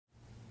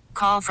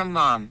call from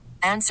mom.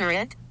 Answer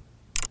it.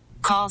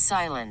 Call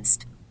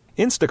silenced.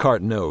 Instacart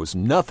knows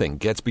nothing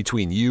gets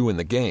between you and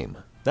the game.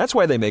 That's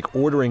why they make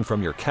ordering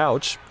from your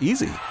couch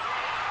easy.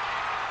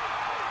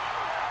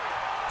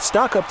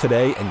 Stock up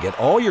today and get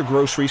all your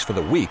groceries for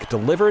the week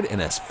delivered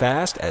in as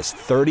fast as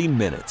 30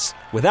 minutes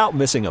without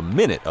missing a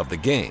minute of the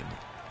game.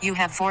 You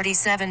have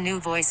 47 new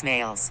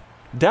voicemails.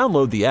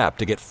 Download the app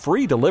to get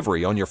free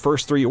delivery on your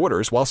first 3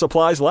 orders while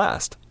supplies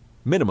last.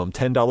 Minimum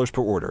 $10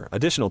 per order.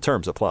 Additional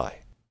terms apply.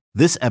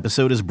 This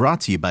episode is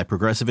brought to you by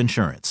Progressive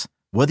Insurance.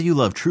 Whether you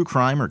love true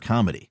crime or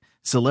comedy,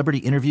 celebrity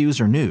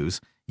interviews or news,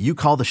 you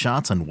call the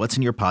shots on what's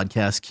in your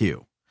podcast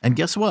queue. And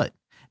guess what?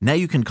 Now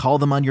you can call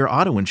them on your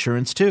auto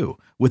insurance too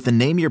with the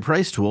Name Your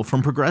Price tool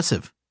from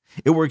Progressive.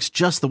 It works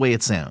just the way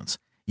it sounds.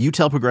 You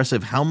tell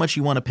Progressive how much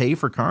you want to pay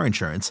for car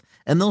insurance,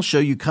 and they'll show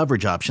you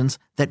coverage options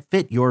that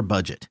fit your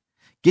budget.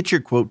 Get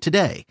your quote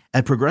today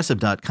at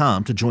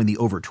Progressive.com to join the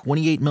over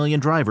 28 million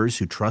drivers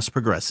who trust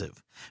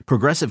Progressive.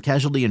 Progressive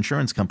Casualty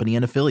Insurance Company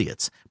and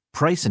Affiliates.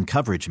 Price and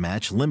coverage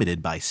match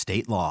limited by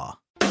state law.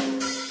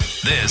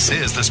 This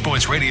is the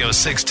Sports Radio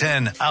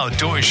 610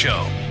 Outdoor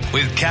Show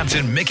with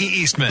Captain Mickey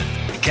Eastman.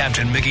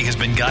 Captain Mickey has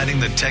been guiding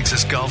the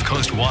Texas Gulf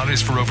Coast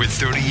waters for over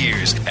 30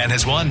 years and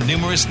has won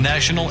numerous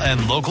national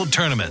and local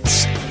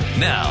tournaments.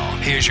 Now,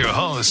 here's your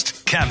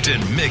host,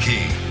 Captain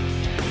Mickey.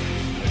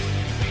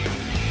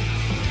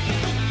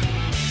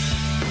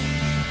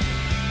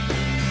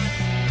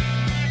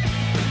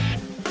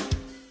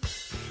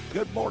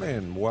 Good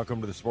morning.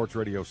 Welcome to the Sports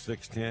Radio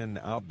 610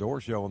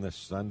 Outdoor Show on this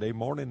Sunday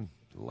morning,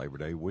 Labor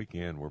Day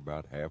weekend. We're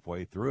about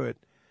halfway through it,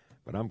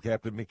 but I'm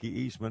Captain Mickey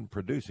Eastman.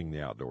 Producing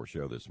the Outdoor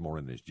Show this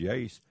morning is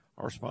Jace.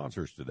 Our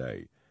sponsors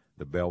today,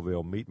 the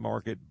Belleville Meat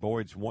Market,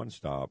 Boyd's One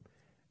Stop,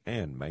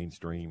 and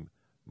Mainstream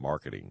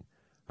Marketing.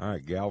 All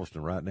right,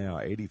 Galveston right now,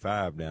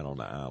 85 down on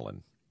the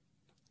island.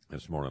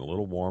 This morning a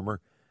little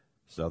warmer.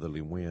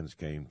 Southerly winds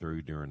came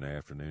through during the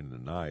afternoon and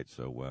the night,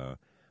 so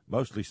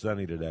mostly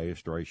sunny today. A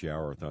stray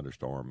shower or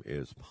thunderstorm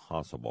is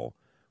possible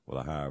with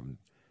a high of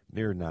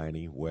near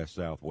 90.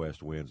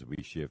 West-southwest winds will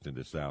be shifting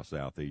to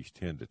south-southeast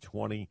 10 to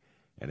 20.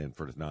 And then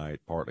for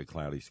tonight, partly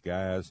cloudy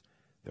skies.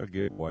 They'll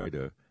give way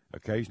to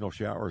occasional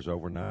showers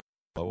overnight,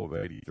 low of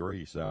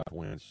 83. South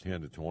winds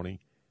 10 to 20.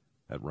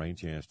 That rain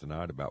chance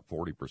tonight about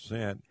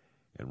 40%.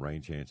 And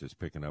rain chances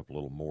picking up a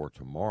little more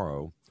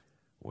tomorrow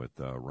with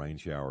rain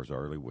showers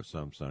early with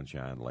some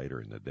sunshine later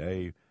in the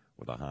day,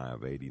 with a high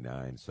of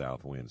 89,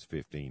 south winds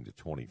 15 to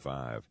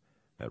 25.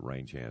 That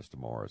rain chance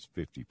tomorrow is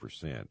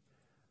 50%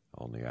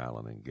 on the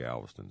island in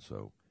Galveston,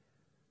 so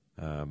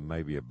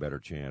maybe a better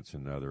chance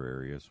in other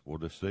areas. We'll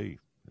just see.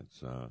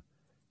 It's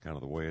kind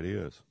of the way it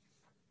is.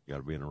 Got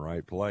to be in the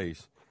right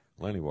place.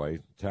 Well, anyway,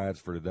 tides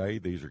for today.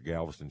 These are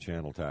Galveston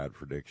Channel tide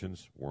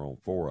predictions. We're on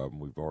 4 of them.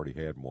 We've already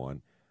had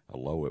one, a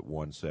low at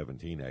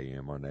 1:17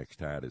 a.m. Our next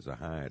tide is a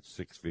high at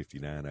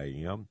 6:59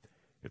 a.m.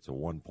 It's a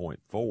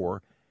 1.4.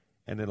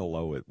 And then a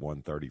low at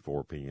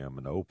 1:34 p.m.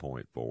 and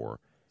 0.4,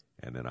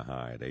 and then a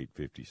high at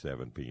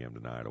 8:57 p.m.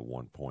 tonight, a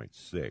 1.6.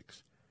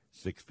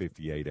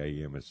 6:58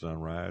 a.m. is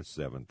sunrise,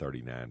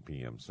 7:39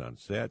 p.m.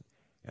 sunset,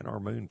 and our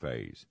moon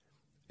phase,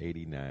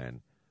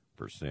 89%.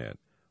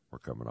 We're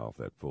coming off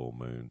that full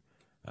moon.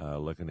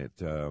 Looking at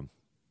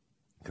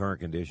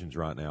current conditions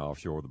right now,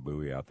 offshore the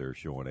buoy out there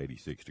showing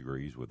 86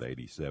 degrees with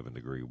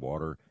 87-degree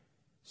water.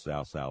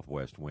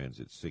 South-southwest winds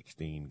at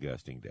 16,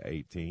 gusting to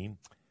 18.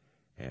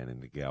 And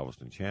in the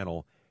Galveston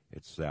Channel,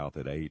 it's south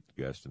at 8,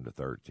 gusting to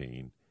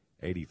 13,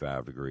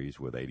 85 degrees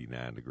with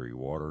 89-degree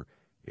water.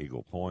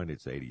 Eagle Point,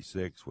 it's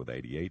 86 with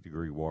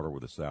 88-degree water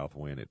with a south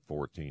wind at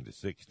 14 to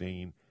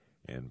 16,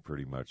 and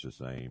pretty much the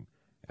same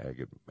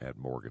at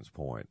Morgan's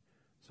Point.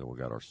 So we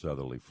got our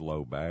southerly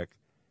flow back,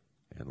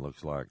 and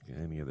looks like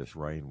any of this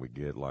rain we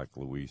get, like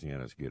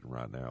Louisiana's getting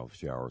right now,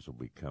 showers will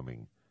be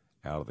coming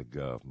out of the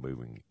Gulf,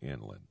 moving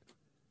inland.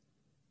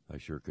 They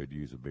sure could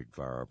use a big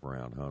fire up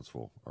around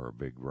Huntsville, or a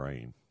big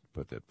rain to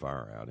put that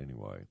fire out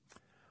anyway.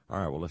 All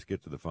right, well, let's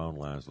get to the phone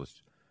lines.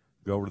 Let's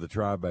go over to the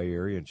Tri-Bay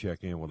area and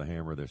check in with a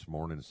Hammer this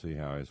morning and see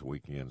how his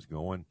weekend's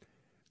going.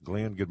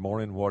 Glenn, good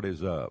morning. What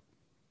is up?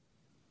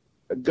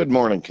 Good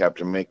morning,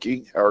 Captain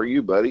Mickey. How are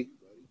you, buddy?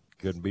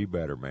 Couldn't be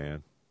better,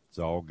 man. It's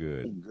all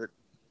good.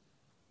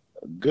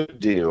 Good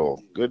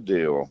deal. Good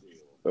deal.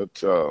 But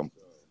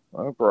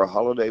for a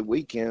holiday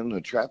weekend,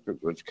 the traffic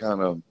was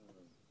kind of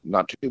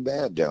not too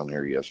bad down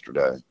here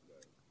yesterday.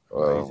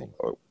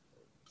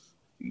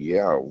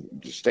 Yeah,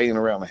 just staying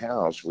around the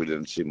house, we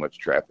didn't see much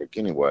traffic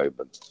anyway,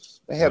 but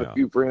I had a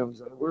few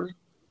friends over.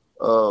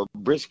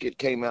 Brisket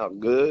came out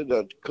good.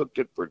 I cooked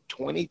it for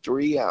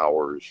 23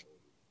 hours.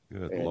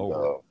 Good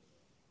Lord.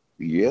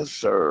 Yes,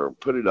 sir.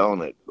 Put it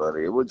on it,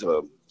 buddy. It was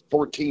a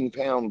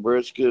 14-pound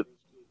brisket,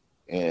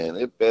 and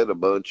it fed a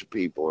bunch of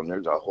people, and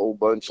there's a whole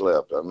bunch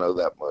left. I know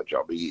that much.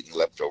 I'll be eating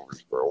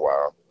leftovers for a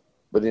while.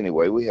 But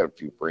anyway, we had a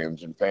few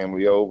friends and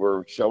family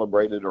over,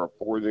 celebrated our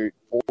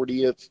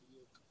 40th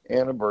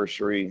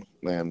anniversary,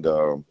 and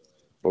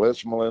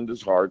bless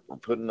Melinda's heart for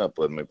putting up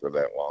with me for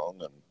that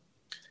long. And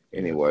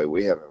anyway,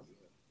 we had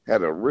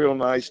a real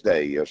nice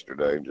day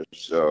yesterday.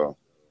 Just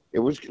It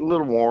was a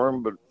little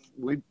warm, but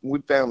we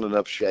found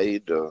enough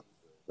shade to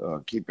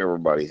keep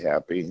everybody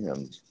happy.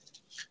 And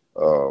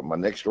my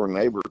next door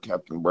neighbor,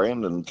 Captain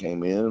Brandon,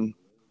 came in,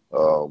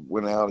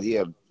 went out. He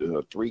had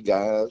 3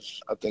 guys.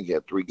 I think he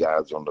had 3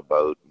 guys on the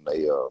boat, and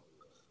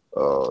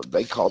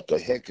they caught the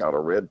heck out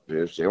of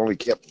redfish. They only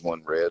kept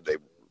 1 red. They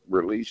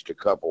released a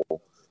couple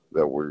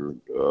that were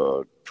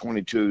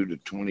 22 to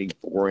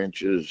 24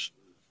 inches,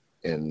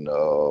 and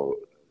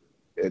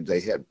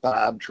they had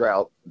 5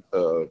 trout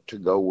to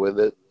go with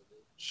it.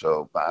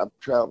 So 5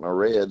 trout and a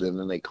red, and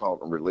then they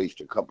caught and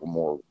released a couple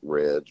more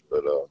reds.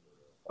 But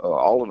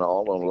all in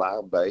all, on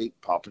live bait,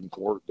 popping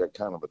cork, that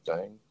kind of a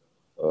thing,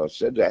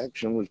 said the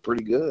action was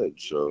pretty good.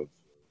 So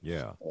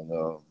yeah.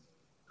 And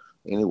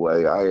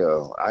anyway,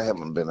 I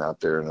haven't been out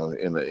there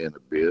in a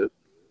bit.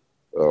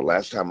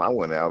 Last time I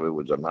went out, it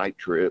was a night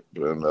trip,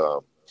 and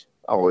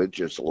it's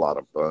just a lot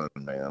of fun,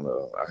 man.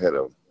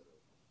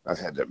 I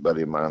had that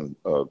buddy of mine,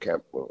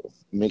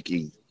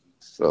 Mickey,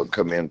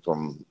 come in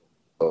from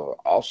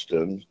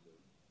Austin,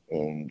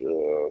 and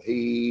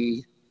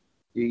he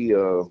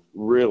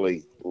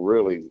really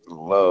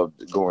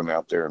loved going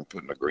out there and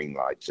putting the green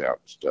lights out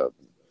and stuff.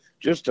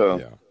 Just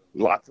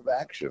lots of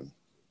action.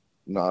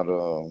 Not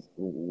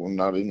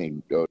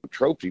any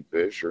trophy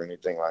fish or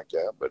anything like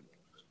that, but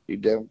he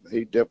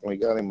definitely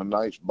got him a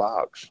nice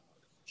box.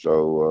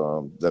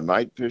 So the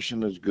night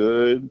fishing is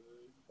good.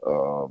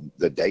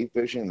 The day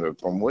fishing,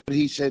 from what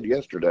he said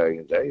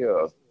yesterday,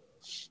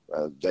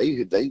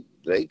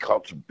 they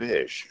caught some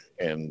fish,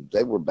 and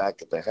they were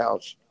back at the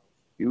house.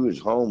 He was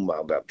home by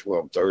about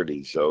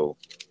 12:30, so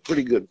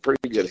pretty good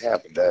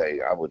half a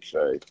day, I would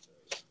say.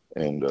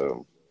 And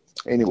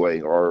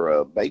anyway,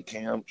 our bait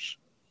camps,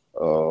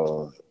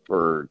 for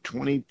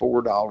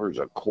 $24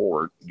 a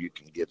quart, you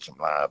can get some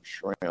live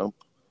shrimp.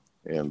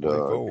 And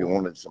if you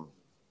wanted some,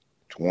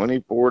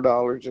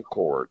 $24 a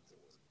quart.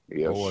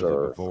 Yes, what was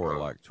sir. It before,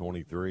 like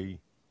 23?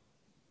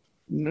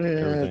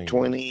 Nah,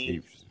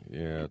 20.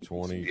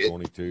 20,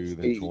 22,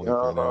 then 23,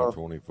 now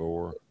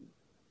 24.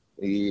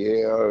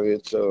 Yeah,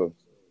 it's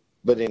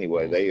but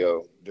anyway,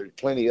 there's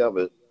plenty of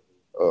it.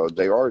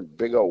 They are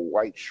big old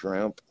white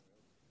shrimp.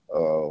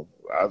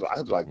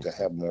 I'd like to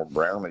have more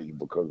brownie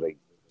because they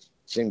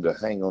seem to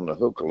hang on the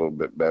hook a little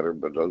bit better,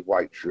 but those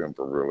white shrimp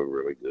are really,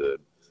 really good.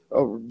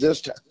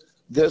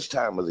 This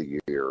time of the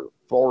year,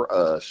 for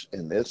us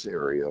in this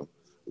area,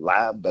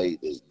 live bait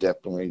is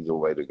definitely the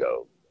way to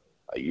go.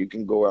 You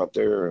can go out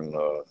there and,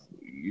 of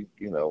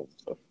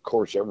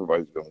course,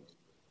 everybody's going to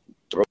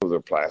throw their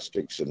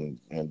plastics and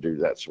do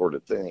that sort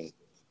of thing.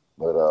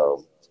 But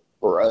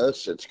for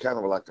us, it's kind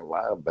of like a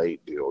live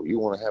bait deal. You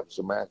want to have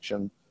some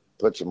action,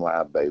 put some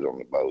live bait on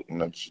the boat, and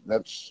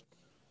that's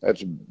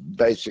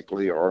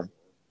basically our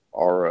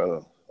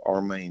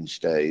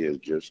mainstay is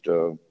just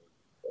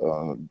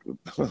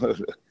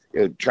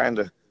trying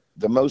to.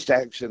 The most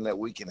action that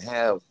we can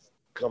have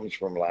comes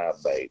from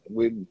live bait.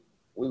 We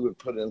would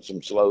put in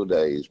some slow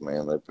days,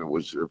 man, if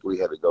we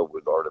had to go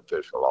with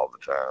artificial all the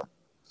time.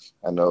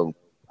 I know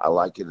I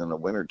like it in the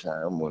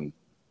wintertime or in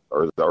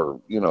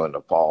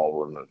the fall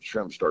when the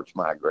shrimp starts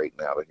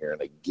migrating out of here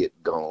and they get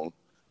gone.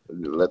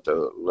 Let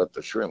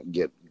the shrimp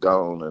get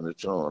gone, and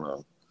it's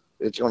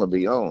gonna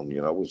be on.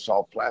 With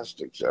soft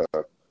plastics.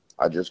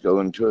 I just go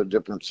into a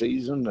different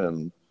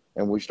season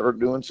and we start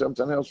doing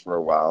something else for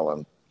a while.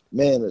 And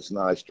man, it's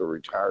nice to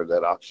retire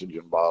that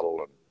oxygen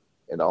bottle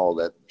and all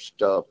that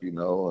stuff,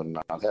 and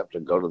not have to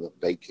go to the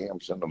bait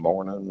camps in the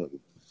morning.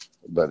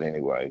 But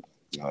anyway,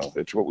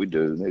 it's what we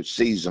do. It's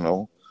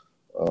seasonal.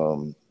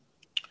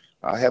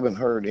 I haven't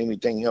heard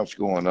anything else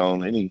going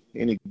on.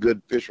 Any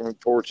good fishing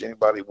reports?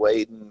 Anybody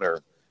wading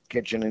or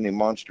catching any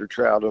monster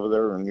trout over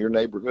there in your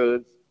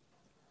neighborhood?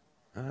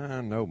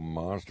 No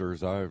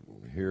monsters. I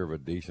hear of a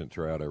decent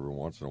trout every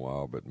once in a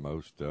while, but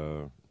most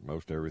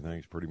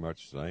everything's pretty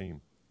much the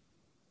same.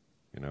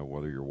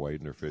 Whether you're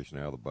wading or fishing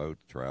out of the boat,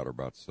 the trout are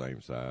about the same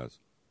size.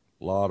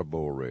 A lot of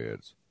bull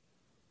reds.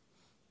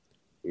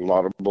 A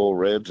lot of bull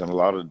reds and a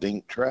lot of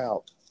dink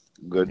trout.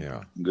 Good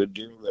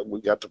deal that we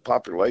got the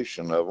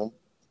population of them.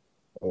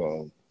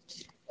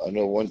 I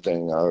know one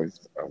thing.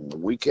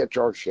 We catch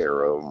our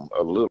share of them,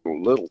 a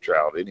little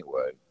trout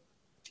anyway.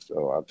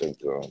 So I think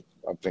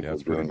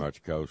that's pretty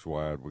much coast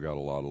wide. We got a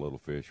lot of little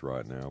fish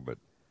right now, but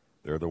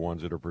they're the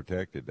ones that are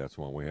protected. That's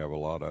why we have a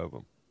lot of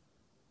them.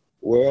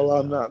 Well,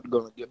 I'm not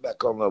going to get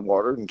back on the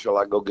water until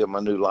I go get my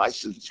new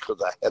license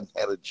because I haven't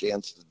had a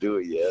chance to do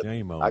it yet.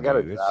 Shame on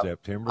you. It's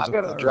September the 3rd,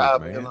 I got to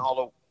drive in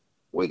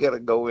we got to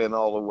go in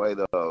all the way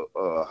to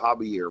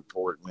Hobby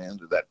Airport, man,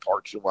 to that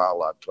Parks and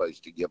Wildlife place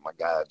to get my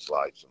guide's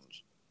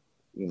license.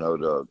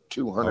 The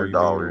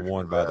 $200. The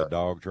one by the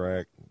dog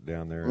track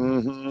down there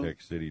in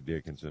Texas City,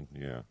 Dickinson.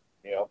 Yeah.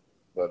 Yeah,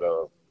 but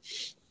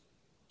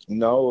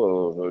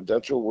no,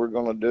 that's what we're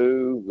gonna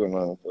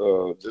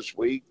do. This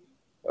week,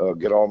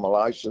 get all my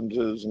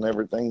licenses and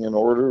everything in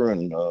order,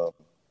 and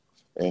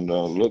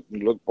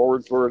look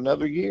forward for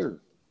another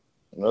year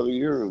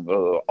of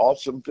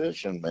awesome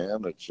fishing,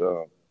 man. It's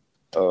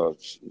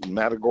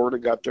Matagorda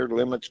got their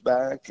limits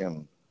back,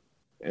 and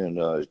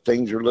and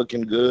things are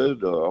looking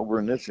good over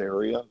in this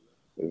area.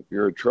 If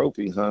you're a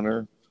trophy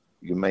hunter,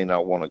 you may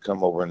not want to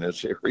come over in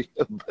this area,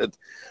 but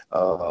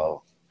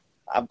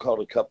I've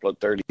caught a couple of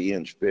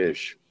 30-inch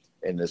fish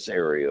in this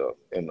area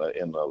in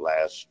the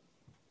last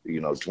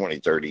 20,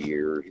 30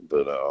 years,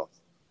 but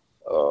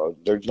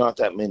there's not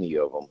that many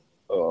of them,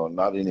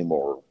 not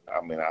anymore.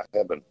 I mean, I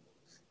haven't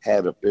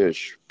had a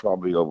fish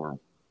probably over.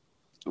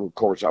 Of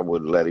course, I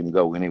would let him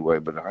go anyway,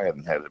 but I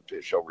haven't had a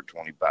fish over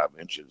 25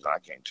 inches. I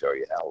can't tell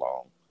you how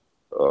long.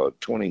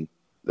 20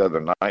 the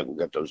other night, we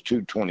got those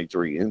two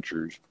 23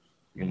 inchers,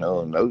 and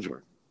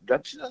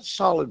that's a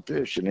solid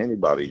fish in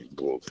anybody's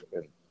book.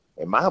 And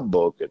in my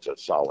book, it's a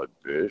solid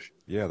fish.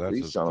 Yeah,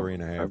 that's a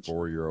 3.5,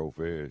 4-year-old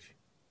fish.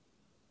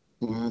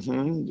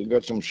 Mm-hmm. They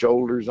got some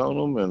shoulders on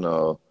them,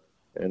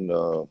 and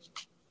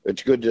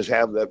it's good to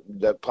have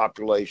that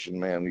population,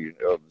 man,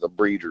 of the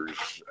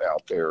breeders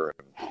out there.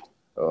 And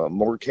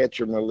more catch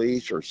and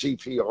release, or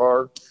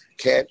CPR,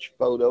 catch,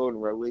 photo,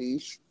 and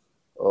release.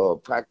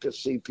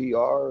 Practice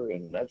CPR,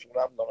 and that's what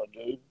I'm going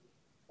to do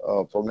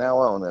from now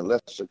on,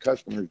 unless the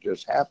customers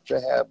just have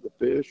to have the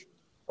fish,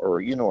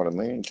 or you know what I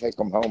mean, take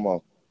them home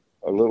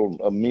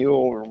a meal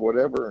or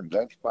whatever, and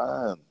that's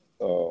fine.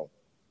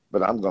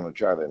 But I'm going to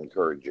try to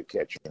encourage the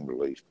catch and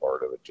release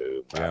part of it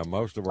too. Yeah,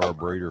 most of our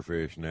breeder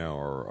fish now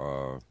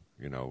are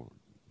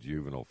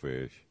juvenile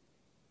fish.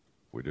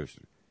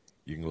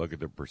 You can look at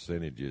the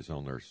percentages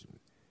on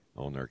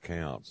their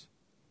counts,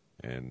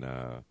 and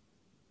a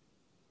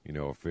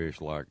fish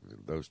like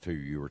those two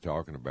you were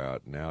talking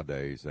about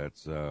nowadays,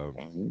 that's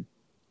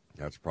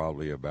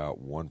probably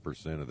about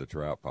 1% of the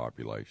trout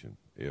population,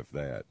 if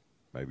that,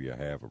 maybe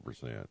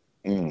 0.5%.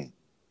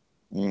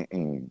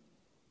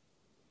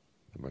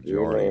 The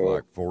majority,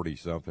 like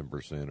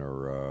 40-something%,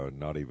 are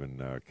not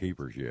even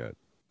keepers yet.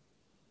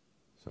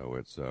 So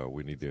it's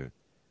we need to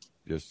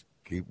just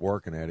keep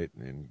working at it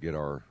and get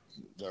our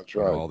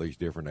all these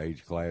different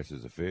age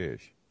classes of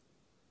fish,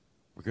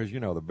 because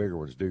the bigger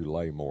ones do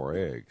lay more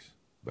eggs.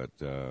 But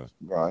you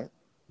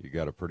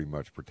got to pretty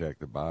much protect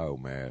the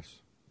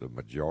biomass, the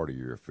majority of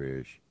your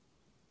fish,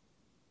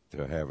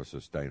 to have a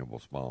sustainable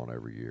spawn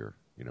every year,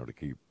 to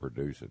keep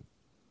producing.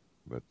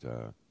 But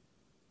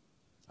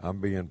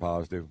I'm being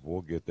positive.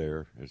 We'll get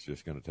there. It's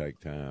just going to take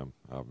time.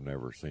 I've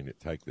never seen it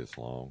take this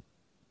long.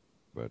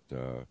 But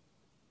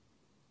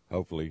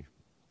hopefully,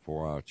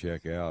 before I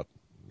check out,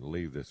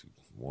 leave this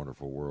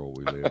wonderful world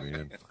we live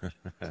in,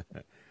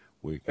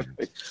 we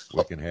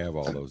can have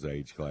all those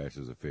age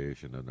classes of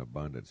fish and an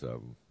abundance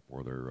of them,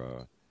 where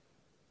they're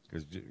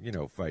because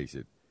face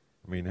it,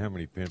 I mean, how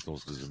many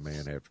pencils does a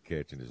man have to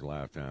catch in his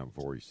lifetime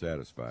before he's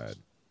satisfied?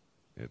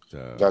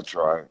 That's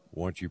right.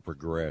 Once you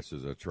progress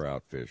as a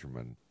trout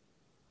fisherman,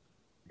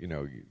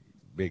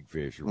 big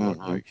fish are what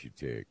makes you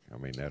tick. I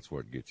mean, that's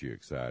what gets you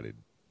excited,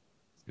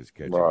 is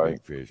catching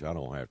big fish. I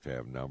don't have to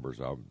have numbers.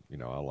 I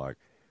like,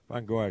 if I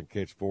can go out and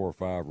catch 4 or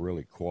 5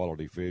 really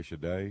quality fish a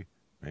day,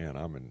 man,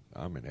 I'm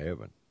in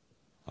heaven.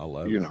 I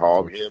love it. You in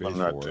hog heaven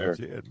right there. That's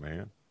it,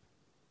 man.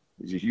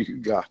 You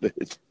got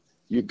it.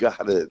 You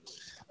got it.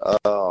 If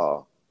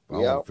I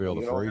want to fill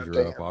the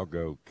freezer up, I'll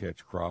go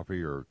catch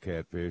crappie or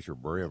catfish or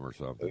brim or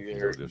something.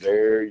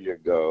 There you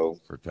go.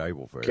 For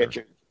table fare.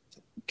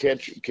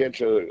 Catch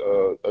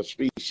a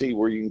species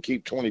where you can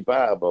keep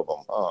 25 of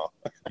them, huh?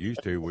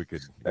 Used to, we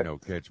could,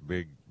 catch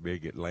big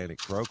Atlantic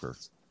croaker.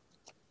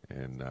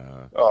 And,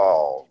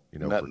 for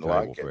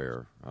table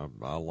fare.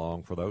 I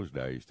long for those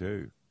days,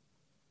 too.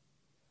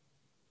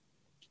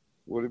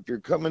 Well, if you're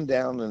coming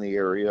down in the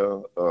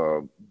area,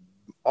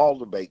 all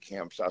the bait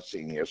camps I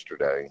seen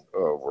yesterday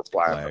were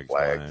flying the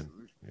flags.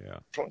 Yeah.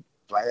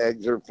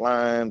 Flags are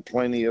flying,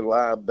 plenty of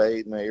live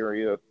bait in the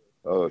area.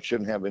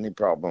 Shouldn't have any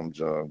problems.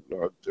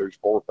 There's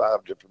 4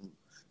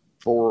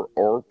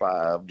 or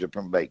 5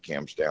 different bait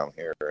camps down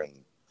here, and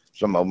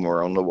some of them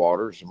are on the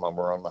water, some of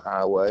them are on the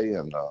highway,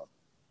 and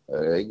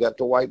they got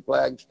the white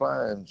flags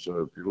flying. So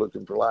if you're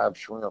looking for live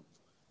shrimp,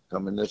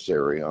 come in this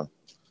area.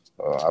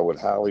 I would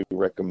highly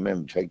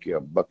recommend take you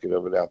a bucket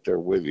of it out there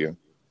with you,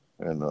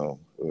 and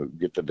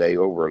get the day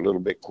over a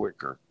little bit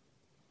quicker.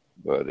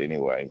 But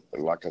anyway,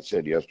 like I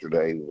said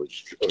yesterday, it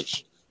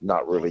was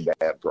not really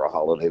bad for a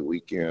holiday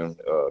weekend.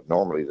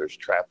 Normally there's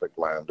traffic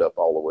lined up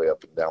all the way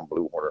up and down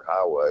Blue Water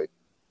Highway,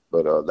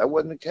 but that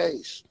wasn't the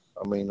case.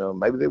 I mean,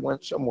 maybe they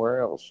went somewhere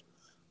else.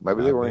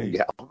 Maybe they were in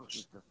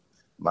Galveston.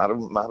 Might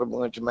have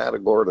went to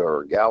Matagorda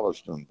or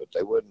Galveston, but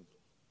they wouldn't.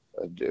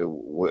 It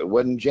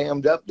wasn't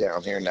jammed up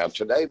down here. Now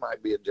today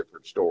might be a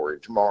different story.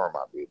 Tomorrow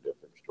might be a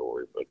different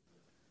story. But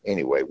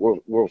anyway,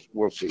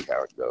 we'll see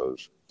how it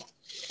goes.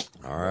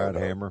 All right,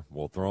 Hammer.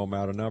 We'll throw them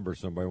out a number.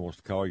 Somebody wants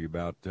to call you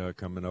about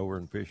coming over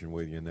and fishing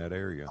with you in that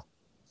area.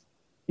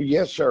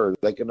 Yes, sir.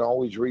 They can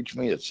always reach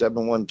me at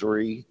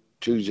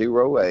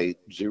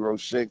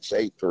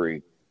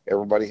 713-208-0683.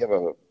 Everybody have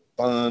a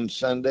fun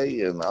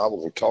Sunday, and I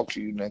will talk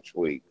to you next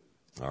week.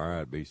 All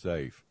right. Be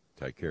safe.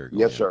 Take care, Glenn.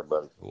 Yes, sir,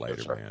 buddy. Later,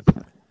 yes, sir. man.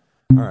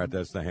 All right,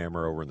 that's the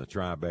Hammer over in the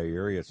Tri-Bay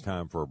area. It's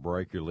time for a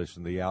break. You're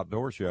listening to The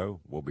Outdoor Show.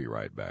 We'll be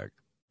right back.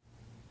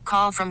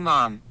 Call from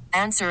mom.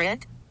 Answer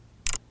it.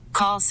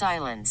 Call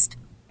silenced.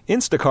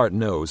 Instacart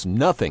knows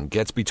nothing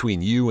gets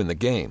between you and the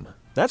game.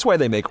 That's why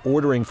they make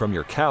ordering from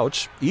your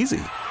couch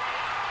easy.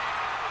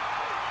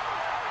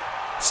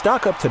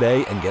 Stock up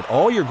today and get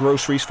all your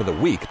groceries for the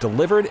week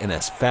delivered in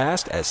as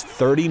fast as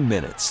 30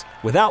 minutes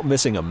without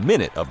missing a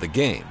minute of the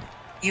game.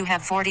 You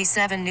have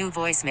 47 new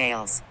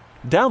voicemails.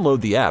 Download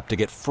the app to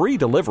get free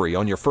delivery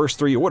on your first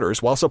 3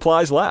 orders while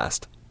supplies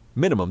last.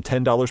 Minimum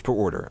 $10 per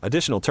order.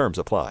 Additional terms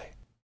apply.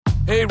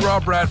 Hey,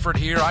 Rob Bradford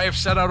here. I have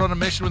set out on a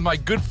mission with my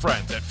good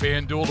friends at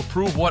FanDuel to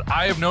prove what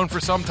I have known for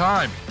some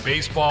time.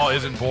 Baseball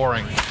isn't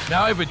boring.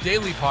 Now I have a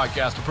daily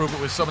podcast to prove it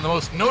with some of the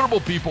most notable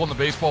people in the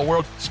baseball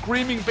world,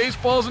 screaming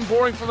baseball isn't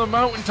boring from the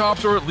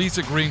mountaintops, or at least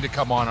agreeing to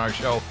come on our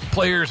show.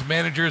 Players,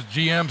 managers,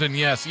 GMs, and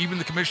yes, even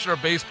the commissioner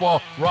of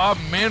baseball, Rob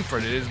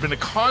Manfred. It has been a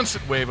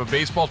constant wave of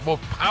baseball's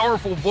most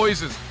powerful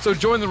voices. So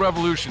join the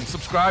revolution.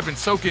 Subscribe and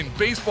soak in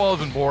Baseball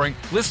Isn't Boring.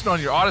 Listen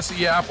on your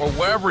Odyssey app or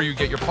wherever you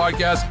get your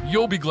podcasts.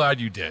 You'll be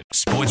glad you did.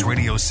 Sports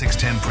Radio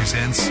 610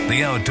 presents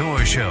The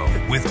Outdoor Show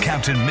with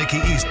Captain Mickey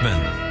Eastman.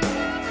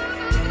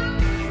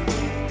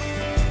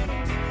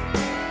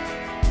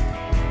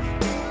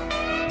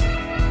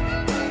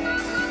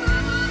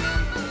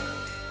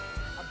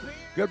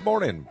 Good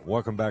morning.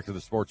 Welcome back to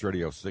the Sports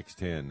Radio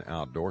 610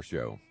 Outdoor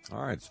Show.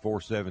 All right, it's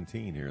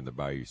 4:17 here in the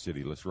Bayou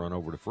City. Let's run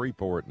over to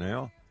Freeport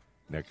now,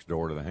 next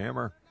door to the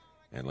Hammer,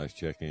 and let's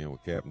check in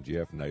with Captain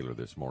Jeff Naylor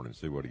this morning,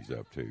 see what he's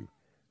up to.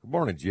 Good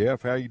morning,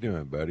 Jeff. How you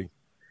doing, buddy?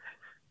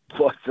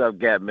 What's up,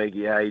 Cap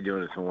Mickey? How you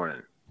doing this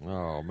morning?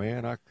 Oh,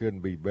 man, I couldn't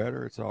be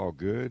better. It's all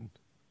good.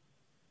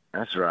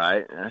 That's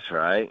right. That's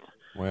right.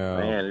 Well,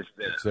 man, it's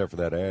been... except for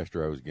that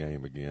Astros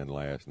game again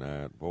last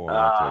night. Boy,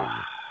 I tell you.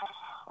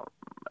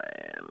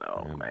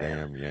 Oh, man.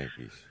 Damn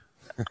Yankees.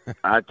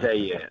 I tell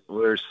you,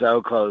 we're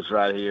so close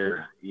right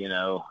here,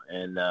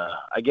 and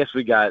I guess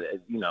we got,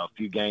 a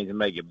few games to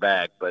make it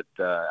back. But,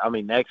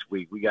 next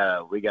week we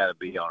gotta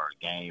be on our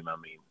game.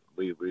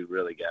 We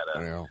really got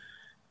to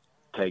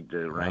take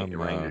the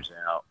Rangers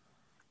out.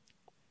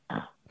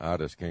 I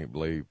just can't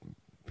believe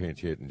pinch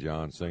hitting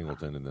John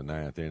Singleton in the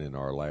 9th inning,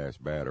 our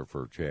last batter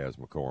for Chas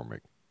McCormick.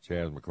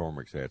 Chas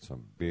McCormick's had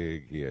some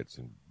big hits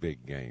and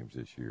big games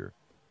this year.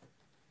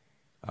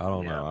 I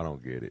don't know. I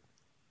don't get it.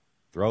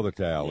 Throw the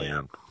towel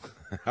in.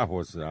 I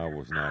was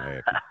not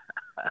happy.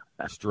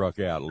 I struck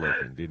out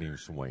looking, didn't even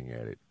swing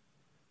at it.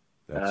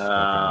 That stuck in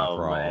my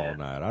craw all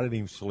night. I didn't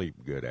even sleep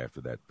good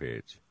after that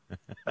pitch.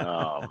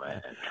 Oh,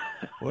 man.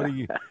 What do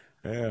you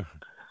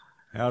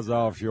how's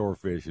offshore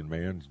fishing,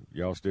 man?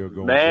 Y'all still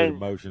going through the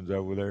motions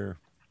over there?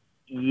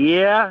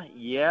 Yeah,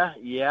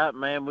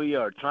 man. We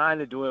are trying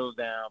to dwindle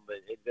down, but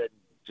it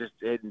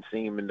didn't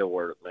seem to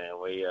work, man.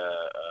 We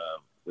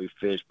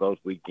fished both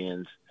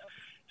weekends.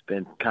 It's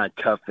been kind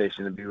of tough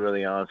fishing, to be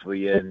really honest with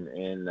you,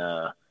 and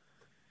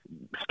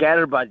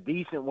scattered by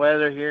decent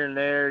weather here and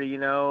there.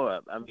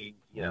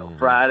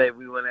 Friday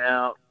we went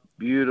out,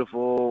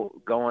 beautiful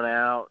going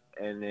out.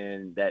 And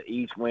then that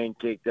east wind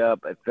kicked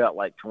up. It felt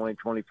like 20,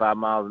 25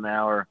 miles an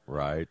hour.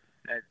 Right.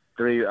 At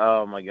 3,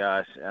 oh, my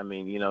gosh.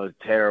 It's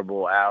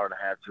terrible, hour and a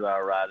half,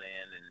 2-hour ride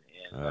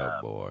in. Oh,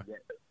 boy.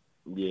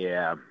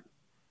 Yeah.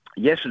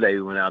 Yesterday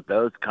we went out,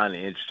 though. It's kind of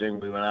interesting.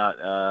 We went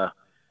out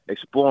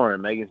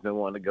exploring. Megan's been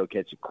wanting to go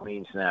catch a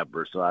queen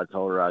snapper, so I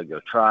told her I'd go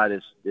try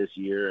this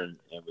year, and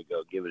we'd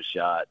go give it a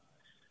shot.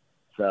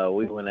 So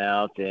we went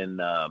out and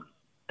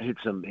hit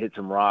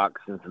some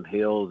rocks and some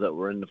hills that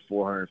were in the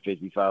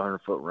 450, 500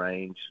 foot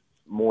range,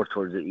 more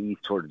towards the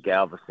east, towards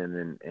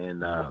Galveston,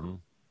 and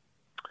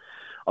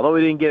although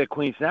we didn't get a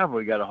queen snapper,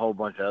 we got a whole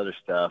bunch of other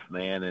stuff,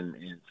 man, and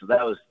so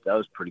that was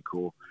pretty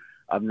cool.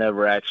 I've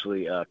never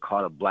actually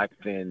caught a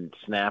blackfin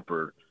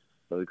snapper,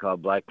 so we caught a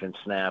blackfin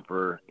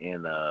snapper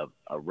and a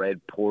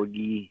red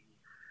porgy,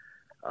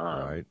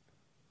 right,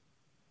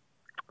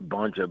 a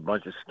bunch of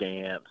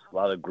scamps, a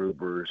lot of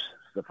groupers,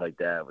 stuff like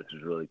that, which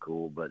is really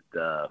cool, but.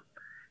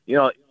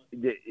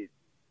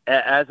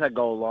 As I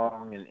go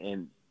along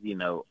and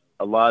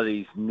a lot of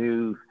these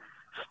new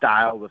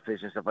styles of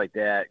fishing, stuff like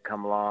that,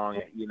 come along,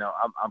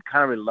 I'm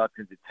kind of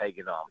reluctant to take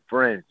it on.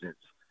 For instance,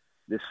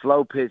 this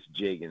slow pitch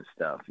jigging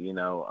stuff, in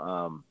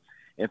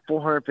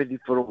 450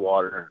 foot of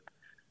water,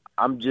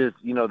 I'm just,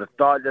 the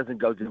thought doesn't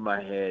go through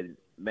my head,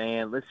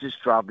 man, let's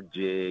just drop a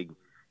jig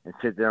and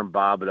sit there and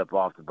bob it up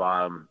off the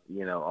bottom,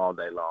 all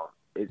day long.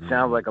 It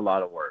sounds like a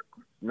lot of work,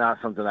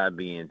 not something I'd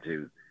be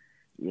into.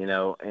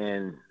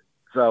 And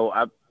so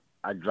I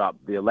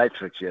dropped the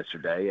electrics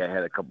yesterday. I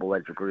had a couple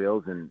electric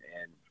reels, and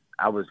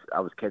I was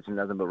catching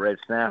nothing but red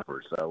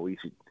snappers. So we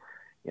should,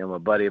 my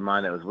buddy of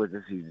mine that was with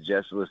us, he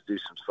suggested let's do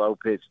some slow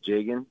pitch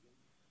jigging.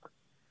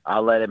 I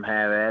let him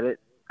have at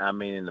it.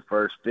 And the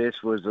first fish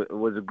was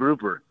a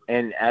grouper,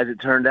 and as it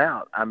turned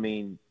out,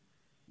 we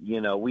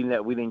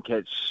didn't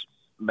catch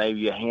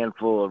maybe a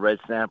handful of red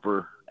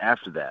snapper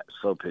after that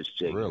slow pitch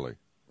jigging. Really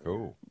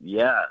cool.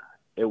 Yeah.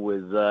 It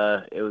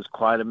was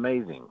quite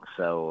amazing.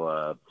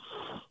 So,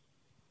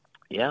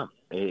 if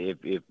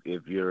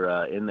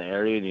you're in the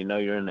area and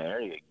you're in the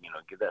area,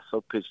 give that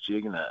slow pitch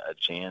jigging a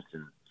chance,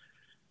 and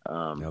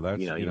Now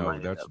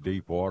that's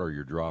deep water.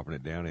 You're dropping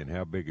it down in.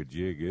 How big a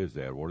jig is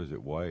that? What does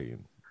it weigh?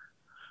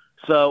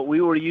 So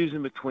we were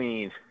using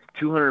between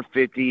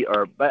 250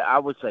 but I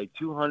would say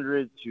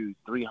 200 to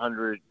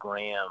 300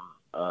 gram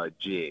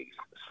jigs,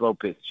 slow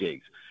pitch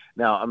jigs.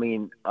 Now, I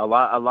mean, a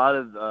lot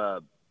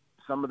of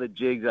some of the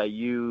jigs I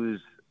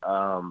use,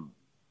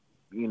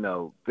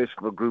 fish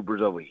for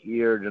groupers over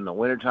here during the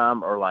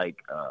wintertime are like,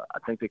 I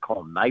think they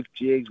call them knife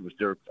jigs, which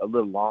they're a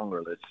little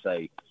longer, let's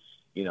say,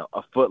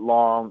 a foot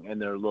long,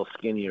 and they're a little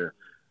skinnier,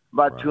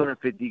 about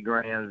 250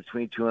 grams,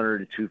 between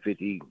 200 and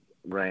 250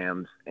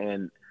 grams.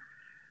 And,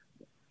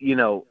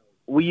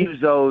 we use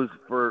those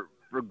for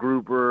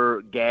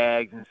grouper,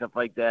 gags, and stuff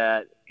like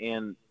that.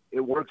 And it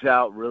works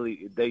out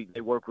really, they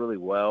work really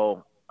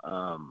well.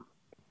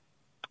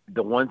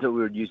 The ones that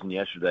we were using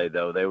yesterday,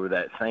 though, they were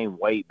that same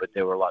weight, but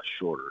they were a lot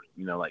shorter,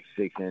 like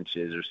 6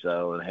 inches or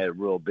so, and had a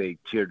real big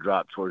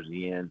teardrop towards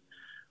the end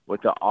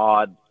with the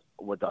odd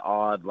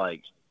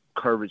like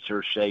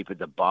curvature shape at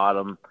the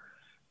bottom.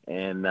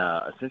 And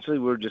essentially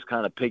we were just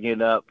kind of picking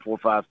it up 4 or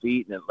 5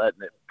 feet and then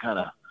letting it kind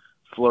of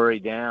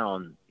flurry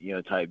down,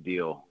 type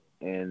deal.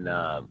 And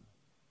I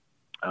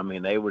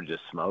mean, they were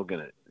just smoking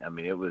it. I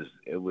mean, they were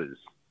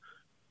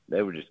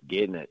just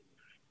getting it.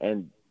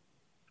 And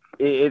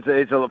it's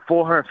a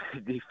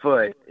 450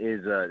 foot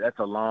that's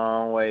a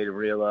long way to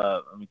reel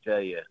up. Let me tell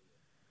you,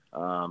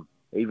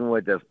 even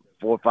with the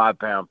 4 or 5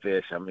 pound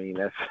fish, I mean,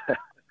 that's,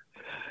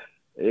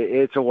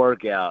 it's a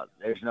workout.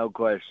 There's no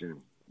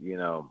question,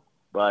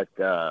 but,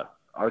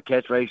 our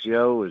catch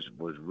ratio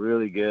was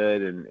really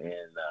good. And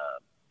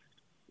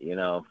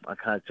I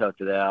kind of toughed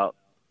it out,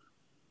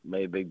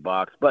 made a big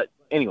box, but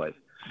anyways,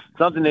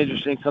 something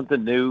interesting,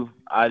 something new.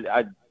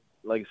 I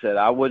like I said,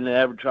 I wouldn't have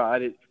ever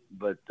tried it,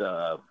 but,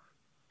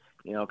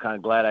 kind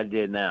of glad I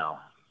did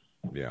now.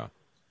 Yeah.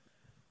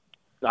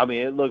 I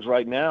mean, it looks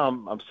right now,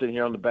 I'm sitting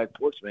here on the back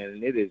porch, man,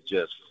 and it is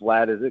just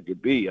flat as it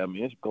could be. I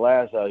mean, it's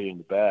glass out here in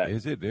the back.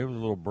 Is it? It was a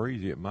little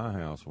breezy at my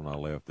house when I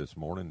left this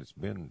morning. It's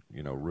been,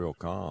 real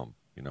calm,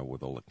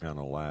 with a kind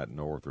of light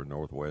north or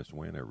northwest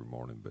wind every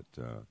morning, but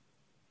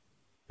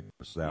it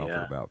was south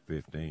at about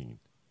 15.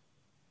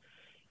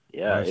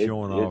 Yeah. It's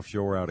showing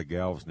offshore out of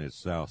Galveston, it's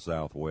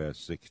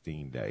south-southwest,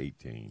 16 to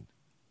 18.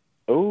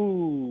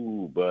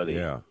 Oh, buddy.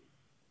 Yeah.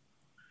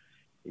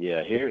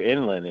 Yeah, here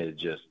inland is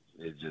just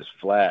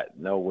flat,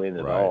 no wind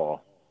at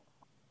all.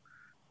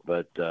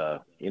 But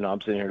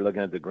I'm sitting here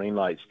looking at the green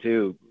lights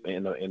too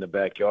in the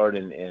backyard,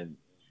 and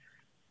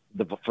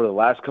for the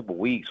last couple of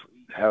weeks,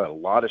 we had a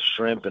lot of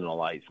shrimp in the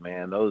lights,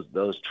 man.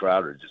 Those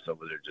trout are just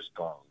over there just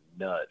going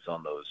nuts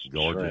on those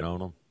gorging shrimp. on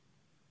them.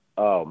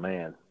 Oh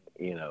man,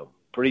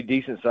 pretty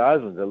decent size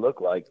ones. It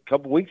looked like a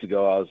couple of weeks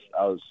ago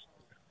I was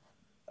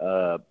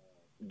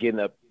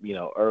getting up,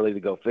 early to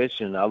go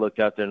fishing. And I looked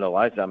out there in the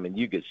lights. I mean,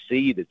 you could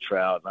see the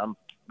trout, and I'm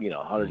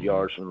 100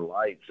 yards from the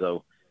light.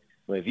 So,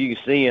 if you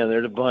can see them,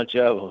 there's a bunch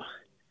of them.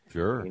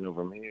 Sure.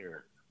 From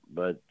here.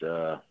 But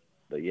yeah.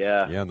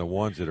 Yeah, and the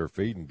ones that are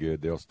feeding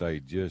good, they'll stay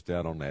just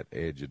out on that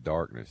edge of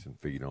darkness and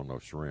feed on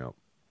those shrimp.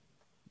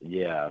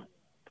 Yeah.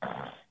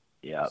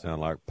 Yeah.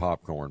 Sound like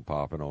popcorn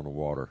popping on the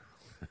water.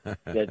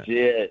 That's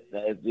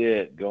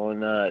it. Going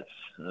nuts.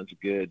 That's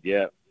good.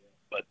 Yeah.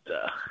 But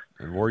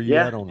and where you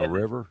at on the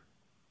river?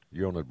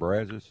 You on the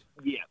Brazos?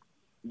 Yeah.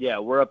 Yeah,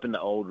 we're up in the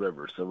Old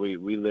River, so we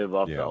live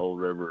off the Old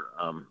River,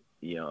 up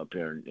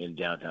here in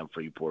downtown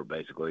Freeport,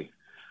 basically,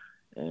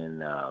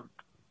 and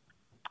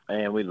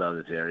we love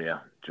this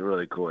area. It's a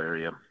really cool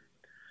area.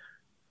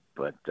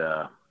 But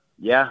I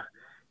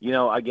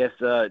guess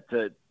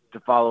to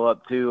follow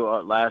up too,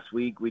 last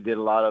week we did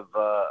a lot of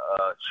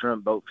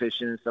shrimp boat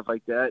fishing and stuff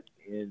like that,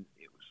 and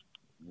it was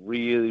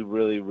really,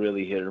 really,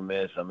 really hit or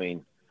miss. I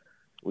mean,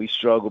 we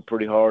struggled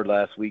pretty hard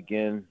last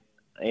weekend.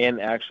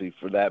 And actually,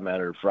 for that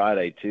matter,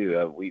 Friday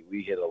too.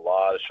 We hit a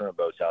lot of shrimp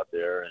boats out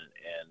there,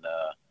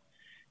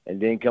 and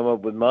didn't come up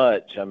with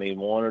much. I mean,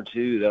 1 or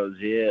 2, that was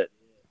it.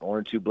 1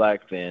 or 2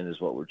 blackfin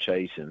is what we're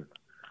chasing.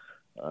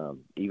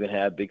 Even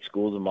had big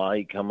schools of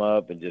mahi come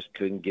up and just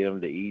couldn't get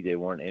them to eat. They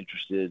weren't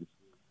interested.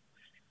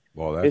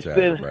 Well, that's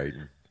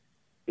aggravating.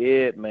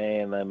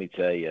 Man, let me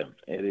tell you,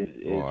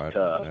 it's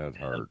tough. That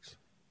hurts.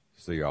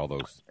 See all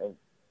those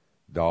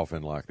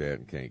dolphin like that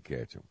and can't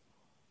catch them.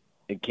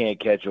 It can't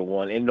catch a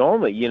one. And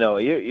normally,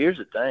 here's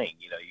the thing.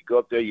 You go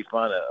up there, you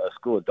find a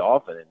school of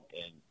dolphin,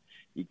 and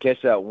you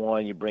catch that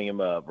one, you bring him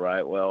up,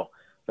 right? Well,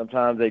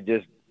 sometimes they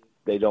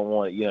don't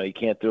want, you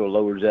can't throw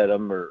lures at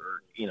them or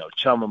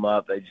chum them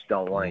up. They just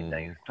don't want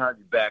anything. Sometimes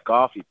you back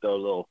off, you throw a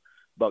little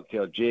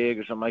bucktail jig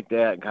or something like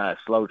that and kind of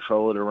slow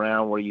troll it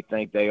around where you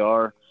think they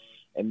are.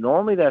 And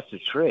normally that's the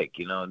trick,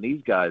 and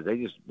these guys,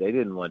 they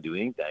didn't want to do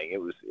anything. It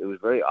was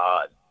very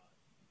odd.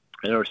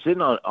 And they were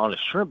sitting on a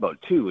shrimp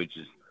boat too, which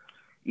is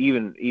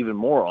even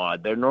more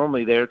odd. They're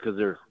normally there because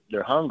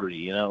they're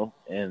hungry,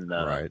 and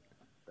right.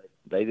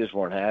 They just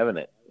weren't having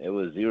it. It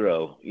was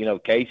zero.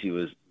 Casey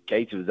was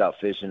out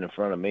fishing in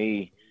front of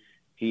me.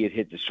 He had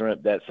hit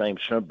that same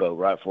shrimp boat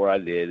right before I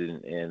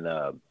did,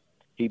 and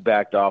he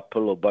backed off, put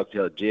a little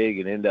bucktail jig,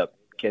 and ended up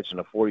catching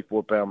a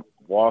 44-pound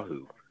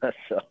wahoo.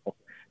 So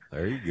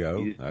There you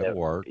go. That'll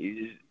work.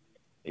 You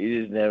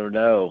just never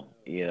know,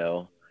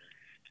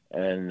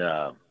 And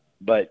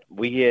but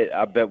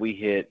I bet we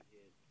hit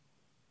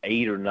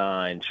 8 or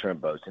 9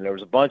 shrimp boats, and there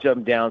was a bunch of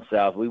them down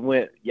south. We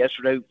went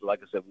yesterday,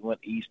 like I said, we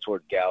went east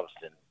toward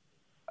Galveston.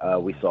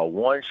 We saw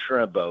one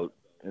shrimp boat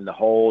in the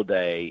whole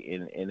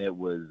day, and it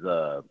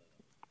was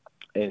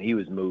and he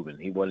was moving.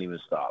 He wasn't even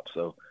stopped.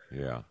 So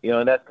yeah,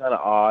 and that's kind of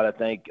odd. I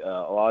think a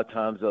lot of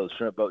times those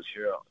shrimp boats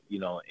here,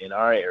 in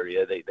our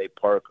area, they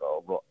park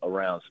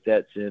around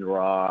Stetson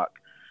Rock.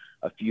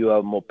 A few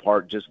of them will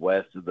park just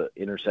west of the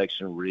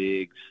intersection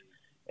Riggs,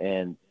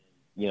 and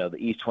the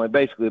East 20,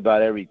 basically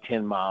about every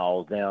 10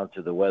 miles down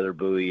to the weather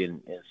buoy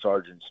and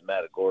Sargent's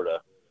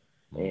Matagorda.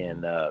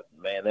 And,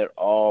 man, they're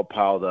all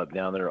piled up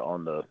down there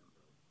on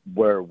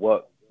where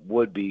what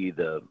would be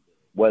the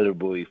weather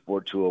buoy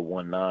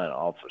 42019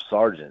 off of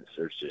Sargent's.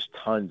 There's just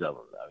tons of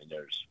them. I mean,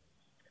 there's,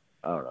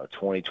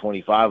 20,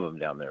 25 of them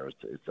down there.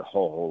 It's a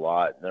whole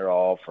lot. And they're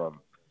all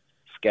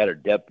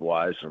scattered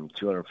depth-wise from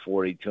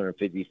 240,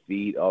 250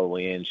 feet all the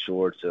way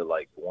inshore to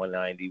like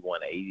 190,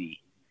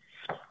 180.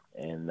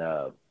 And,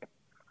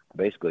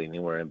 basically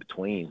anywhere in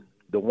between.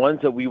 The ones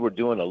that we were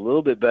doing a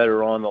little bit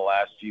better on the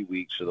last few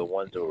weeks are the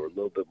ones that were a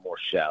little bit more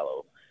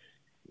shallow.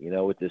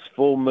 With this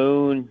full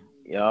moon,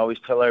 I always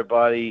tell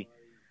everybody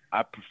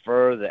I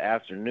prefer the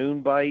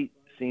afternoon bite.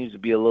 Seems to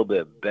be a little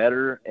bit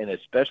better, and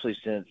especially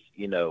since,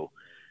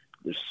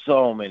 there's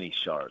so many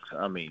sharks.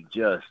 I mean,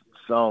 just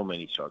so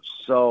many sharks.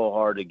 So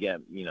hard to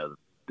get,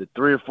 the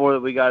 3 or 4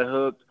 that we got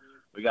hooked,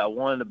 we got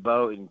one in the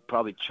boat and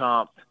probably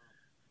chomped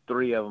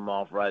 3 of them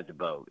off right at the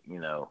boat,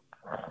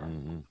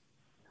 Mm-hmm.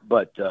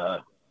 But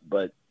the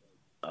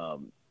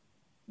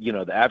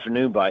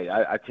afternoon bite,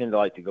 I tend to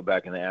like to go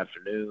back in the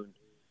afternoon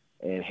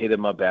and hit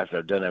them up after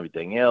I've done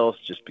everything else,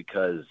 just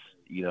because,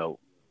 the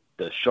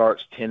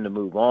sharks tend to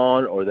move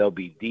on, or they'll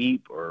be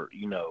deep, or,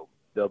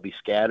 they'll be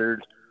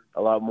scattered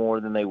a lot more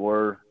than they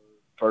were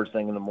first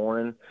thing in the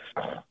morning.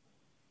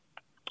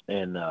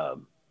 And,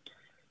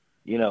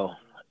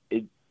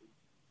 it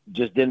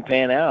just didn't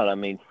pan out. I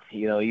mean,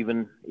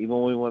 even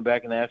when we went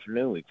back in the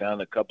afternoon, we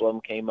found a couple of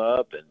them came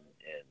up and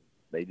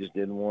they just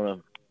didn't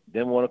want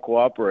to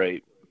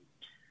cooperate.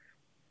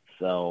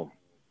 So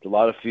it's a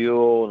lot of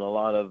fuel and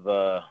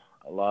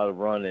a lot of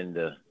running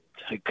to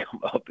come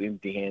up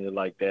empty-handed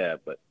like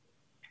that, but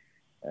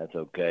that's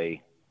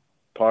okay.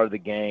 Part of the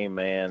game,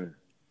 man.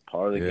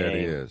 Part of the game. It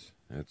is.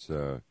 It's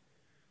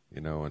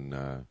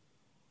and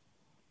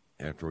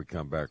after we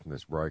come back from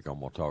this break, I'm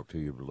going to talk to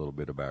you a little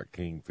bit about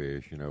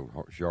kingfish.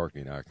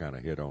 Sharky and I kind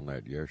of hit on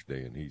that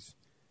yesterday, and he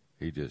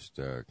just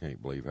can't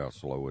believe how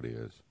slow it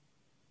is.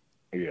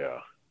 Yeah.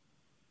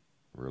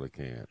 Really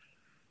can't.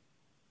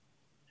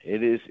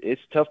 It is.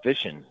 It's tough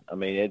fishing. I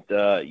mean,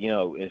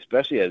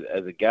 especially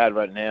as a guide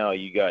right now,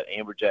 you got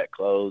amberjack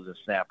closed and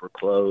snapper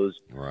closed.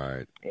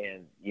 Right.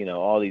 And,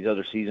 all these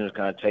other seasons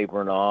kind of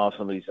tapering off.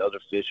 Some of these other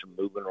fish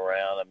are moving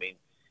around. I mean,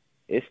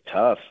 it's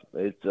tough.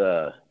 It's,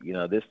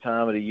 this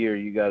time of the year,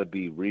 you got to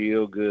be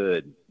real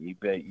good. You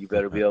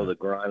better be able to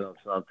grind on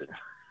something.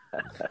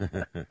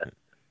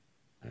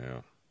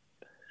 Yeah.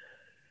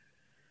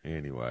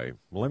 Anyway,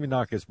 well, let me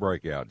knock this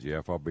break out,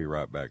 Jeff. I'll be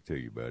right back to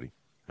you, buddy.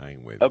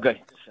 Hang with me.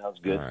 Okay, sounds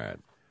good. All right.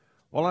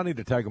 Well, I need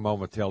to take a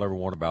moment to tell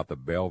everyone about the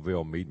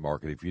Belleville Meat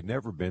Market. If you've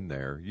never been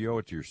there, you owe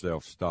it to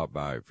yourself to stop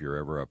by if you're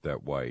ever up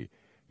that way.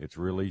 It's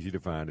real easy to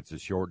find. It's a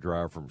short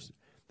drive from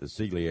the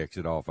Sealy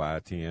exit off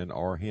I-10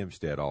 or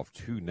Hempstead off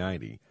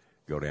 290.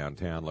 Go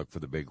downtown, look for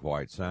the big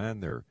white sign.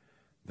 Their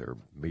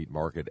meat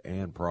market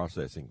and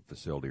processing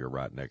facility are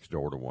right next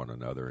door to one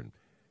another. And,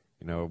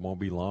 it won't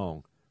be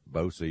long.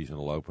 Bow season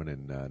will open,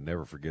 and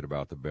never forget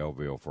about the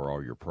Belleville for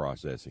all your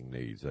processing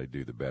needs. They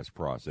do the best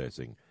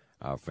processing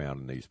I've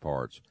found in these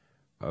parts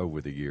over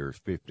the years,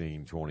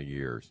 15, 20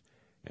 years.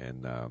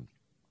 And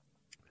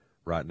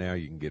right now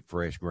you can get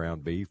fresh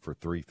ground beef for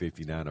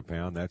 $3.59 a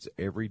pound. That's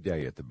every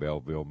day at the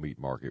Belleville Meat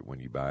Market when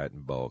you buy it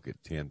in bulk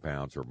at 10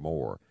 pounds or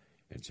more.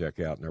 And check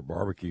out in their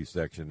barbecue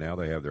section now,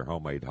 they have their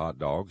homemade hot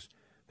dogs.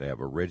 They have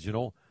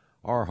original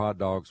or hot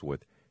dogs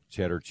with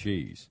cheddar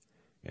cheese.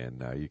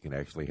 And you can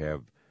actually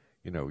have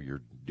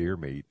your deer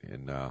meat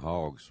and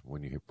hogs.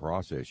 When you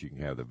process, you can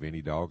have the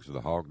Vinny dogs or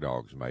the hog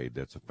dogs made.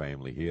 That's a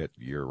family hit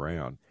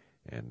year-round.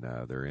 And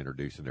they're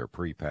introducing their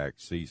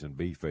pre-packed seasoned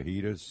beef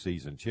fajitas,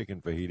 seasoned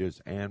chicken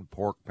fajitas, and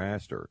pork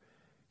pastor.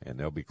 And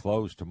they'll be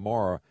closed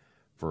tomorrow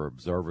for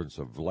observance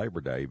of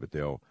Labor Day, but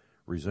they'll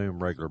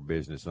resume regular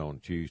business on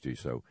Tuesday.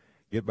 So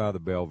get by the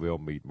Belleville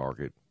Meat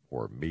Market,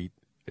 where meat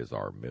is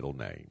our middle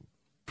name.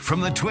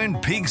 From the Twin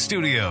Peaks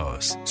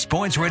Studios,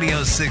 Sports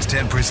Radio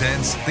 610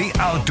 presents The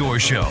Outdoor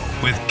Show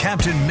with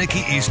Captain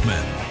Mickey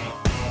Eastman.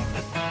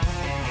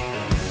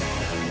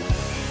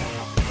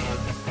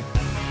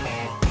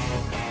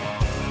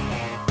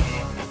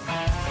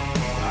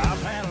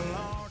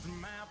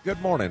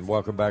 Good morning.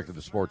 Welcome back to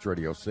the Sports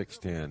Radio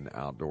 610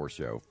 Outdoor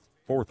Show.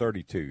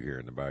 4:32 here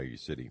in the Bayou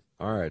City.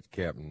 All right,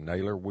 Captain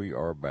Naylor, we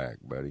are back,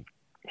 buddy.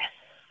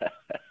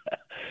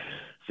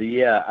 So,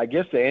 yeah, I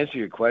guess to answer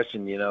your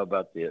question,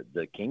 about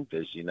the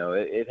kingfish,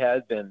 it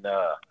has been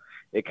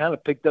it kind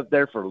of picked up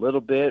there for a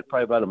little bit,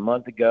 probably about a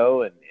month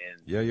ago. And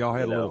yeah, y'all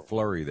had a little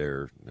flurry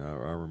there. I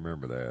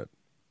remember that.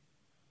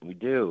 We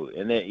do,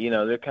 and then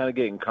they're kind of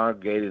getting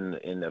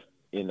congregated in the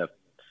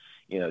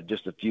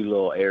just a few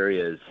little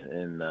areas,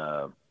 and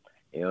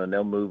and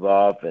they'll move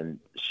off and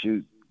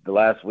shoot. The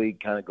last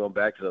week, kind of going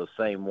back to those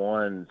same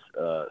ones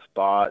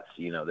spots.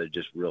 They're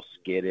just real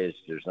skittish.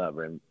 There's not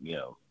very,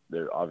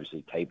 they're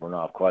obviously tapering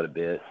off quite a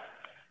bit,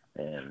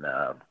 and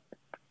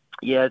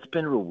it's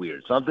been real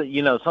weird.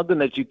 Something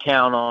that you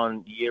count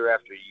on year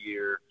after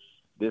year.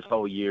 This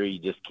whole year, you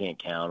just can't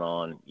count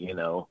on.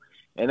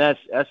 And that's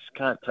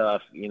kind of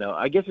tough.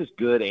 I guess it's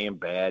good and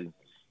bad.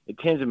 It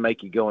tends to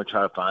make you go and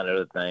try to find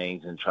other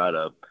things and try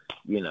to,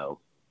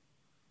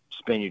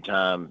 spend your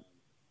time,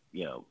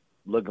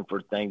 looking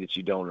for things that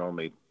you don't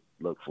normally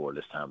look for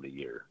this time of the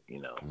year,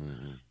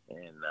 Mm-hmm.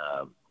 And,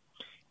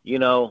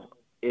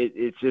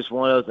 it's just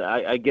one of those,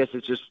 I guess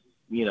it's just,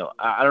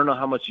 I don't know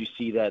how much you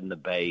see that in the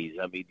bays.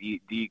 I mean,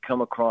 do you come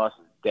across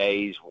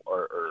days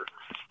or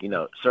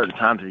certain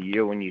times of the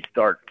year when you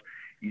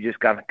just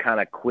got to kind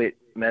of quit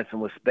messing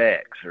with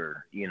specks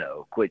or,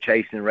 quit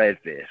chasing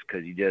redfish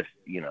because you just,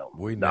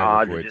 we the never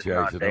odds quit are just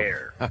chasing not them.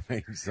 there. I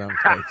mean, some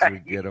days we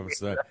get them.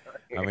 So,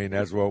 I mean,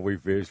 that's what we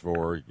fish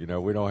for.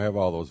 We don't have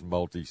all those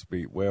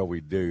multi-speed. Well,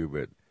 we do,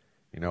 but,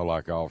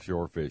 like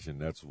offshore fishing,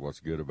 that's what's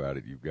good about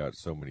it. You've got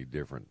so many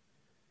different,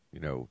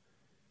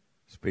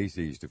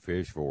 species to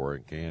fish for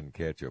and can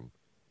catch them.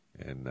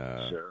 And,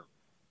 Sure.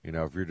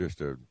 If you're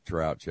just a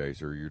trout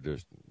chaser, you're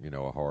just,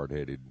 a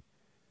hard-headed,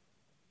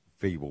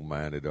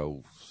 feeble-minded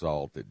old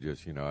salt that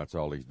just, that's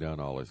all he's done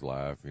all his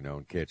life,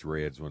 and catch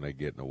reds when they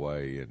get in the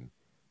way.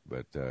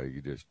 But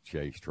you just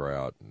chase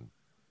trout, and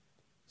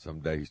some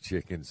days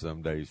chicken,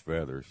 some days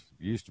feathers.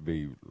 It used to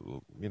be,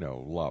 a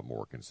lot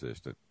more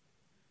consistent.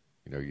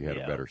 You had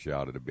a better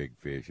shot at a big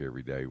fish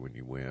every day when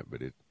you went,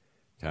 but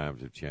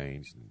times have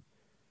changed. And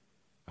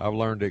I've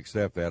learned to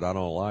accept that. I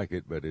don't like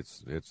it, but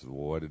it's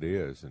what it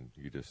is, and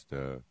you just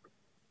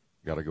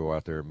got to go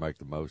out there and make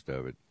the most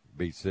of it.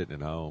 Be sitting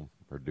at home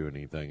or doing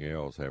anything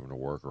else, having to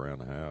work around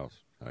the house.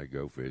 I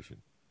go fishing.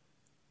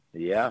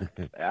 Yeah,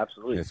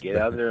 absolutely. Get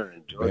out there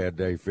and enjoy it. Bad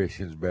day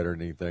fishing's better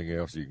than anything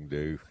else you can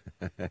do.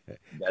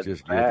 That's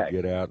just a fact.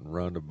 get out and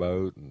run the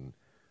boat and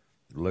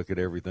look at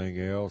everything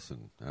else,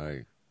 and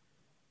hey,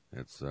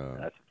 that's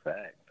a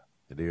fact.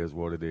 It is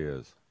what it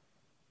is.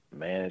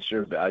 Man,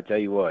 sure. I tell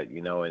you what,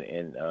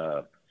 and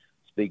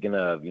speaking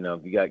of,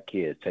 if you got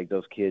kids, take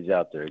those kids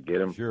out there, get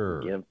them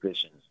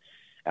fishing,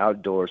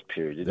 outdoors.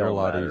 Period. They're a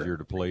lot easier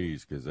to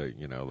please because they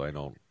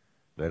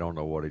don't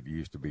know what it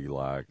used to be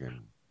like,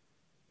 and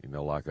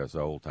like us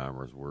old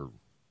timers,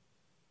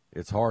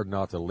 it's hard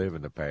not to live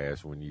in the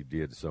past when you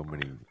did so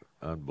many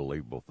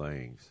unbelievable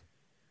things,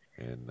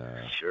 and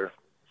sure,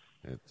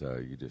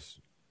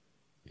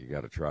 you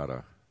got to try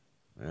to.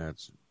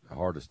 It's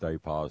hard to stay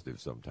positive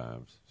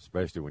sometimes,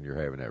 especially when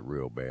you're having that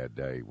real bad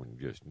day when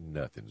just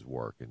nothing's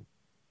working.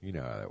 You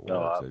know how that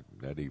works.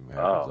 That even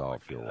happens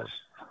offshore.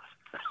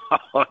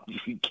 Oh,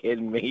 you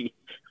kidding me?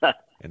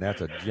 And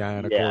that's a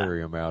giant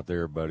aquarium out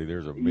there, buddy.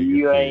 There's a million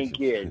you fish. Ain't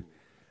kidding.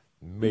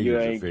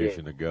 Millions of fish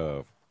in the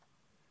Gulf.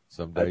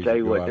 Some days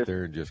you go out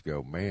there and just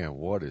go, man,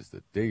 what is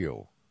the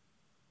deal?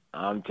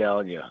 I'm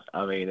telling you.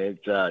 I mean,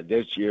 it's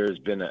this year has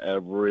been a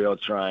real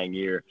trying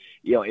year.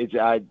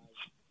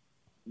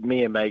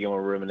 Me and Megan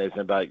were reminiscing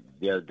about it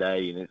the other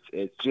day, and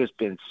it's just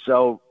been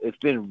it's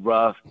been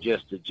rough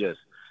just to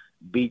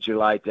beat your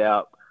lights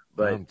out.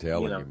 But I'm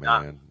telling you,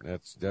 man,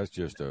 that's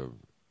just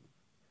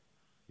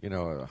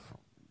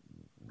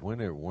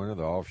when are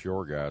the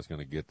offshore guys going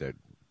to get that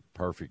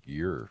perfect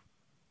year?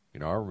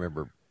 I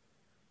remember,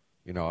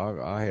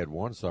 I had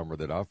one summer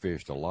that I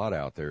fished a lot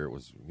out there. It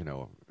was, in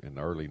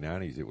the early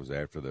 90s, it was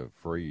after the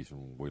freeze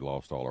and we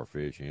lost all our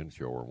fish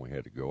inshore and we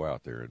had to go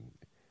out there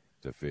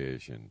to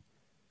fish. And,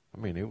 I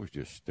mean, it was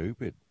just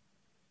stupid.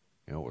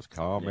 It was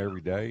calm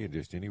every day and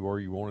just anywhere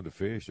you wanted to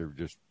fish, there were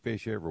just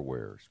fish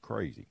everywhere. It's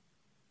crazy.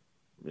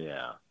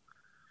 Yeah.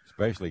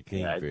 Especially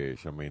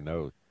kingfish. I mean,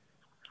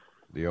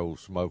 the old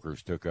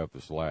smokers took up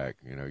the slack.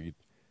 You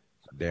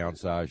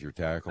downsize your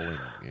tackle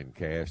and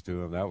cast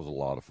to them. That was a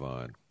lot of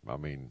fun. I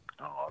mean,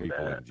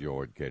 people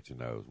enjoyed catching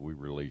those. We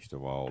released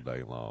them all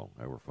day long.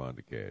 They were fun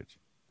to catch.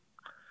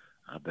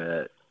 I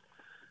bet.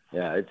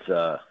 Yeah,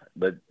 it's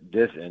but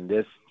this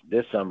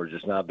summer's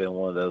just not been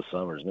one of those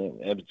summers.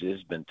 It's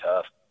just been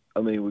tough.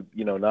 I mean,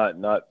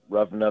 not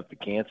rough enough to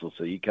cancel,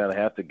 so you kind of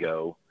have to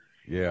go.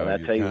 Yeah,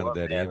 and you're kind of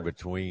that in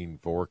between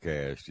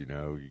forecast. You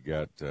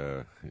got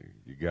to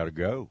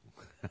go.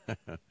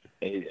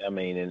 I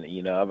mean,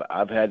 and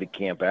I've had to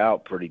camp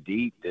out pretty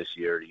deep this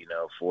year.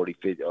 40,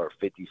 50, or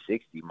 50,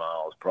 60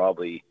 miles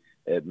probably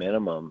at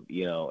minimum.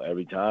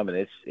 Every time,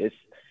 and it's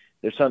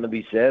there's something to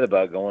be said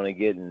about going and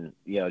getting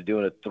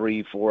doing a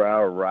 3-4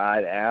 hour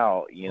ride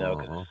out.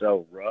 Because it's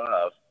so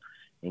rough,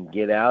 and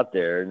get out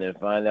there and then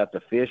find out the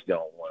fish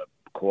don't want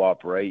to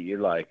cooperate. You're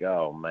like,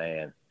 oh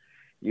man.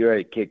 You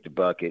ready to kick the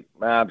bucket?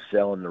 I'm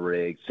selling the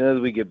rig. As soon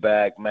as we get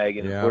back,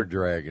 Megan. Yeah, I'm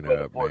dragging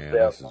up, man.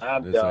 This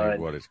done.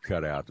 ain't what it's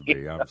cut out to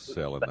be. I'm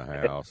selling the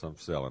house. I'm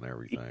selling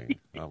everything.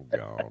 I'm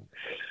gone.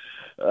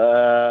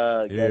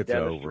 It's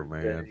over,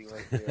 man.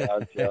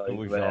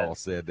 We've all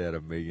said that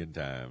a million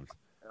times.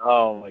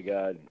 Oh my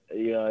God!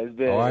 It's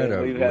been. I had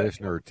a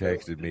listener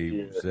texted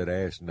me, said,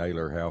 ask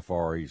Naylor how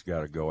far he's got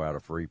to go out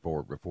of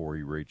Freeport before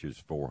he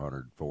reaches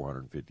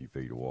 450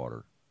 feet of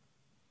water.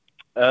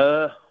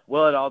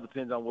 Well, it all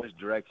depends on which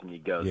direction you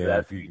go. Yeah, so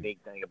that's the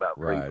unique thing about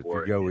Freeport.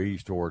 Right, if you go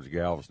east towards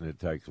Galveston, it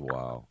takes a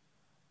while.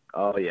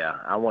 Oh yeah,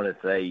 I want to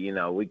say,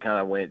 we kind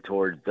of went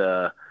towards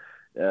the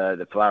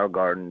flower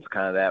gardens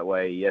kind of that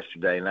way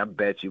yesterday, and I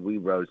bet you we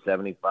rode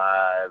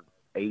 75,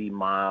 80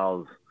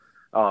 miles.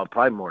 Oh,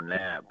 probably more than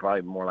that.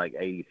 Probably more like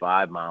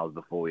 85 miles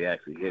before we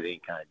actually hit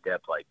any kind of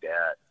depth like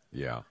that.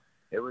 Yeah.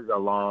 It was a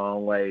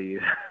long way.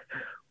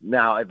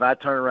 Now, if I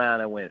turn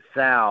around and went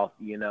south,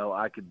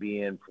 I could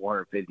be in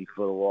 450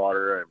 foot of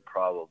water and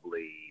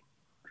probably,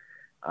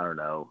 I don't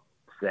know,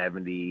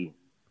 70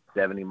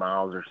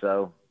 miles or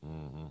so.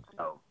 Mm-hmm.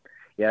 So,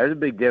 yeah, there's a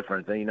big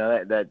difference. And,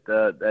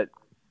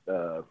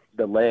 the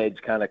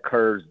ledge kind of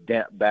curves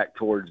down, back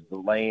towards the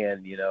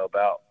land,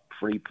 about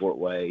Freeport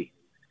way.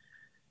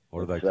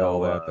 What do they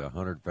call that, the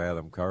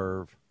 100-fathom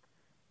curve?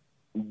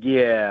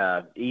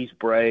 Yeah, East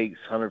Breaks,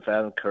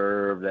 100-fathom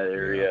curve, that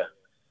area.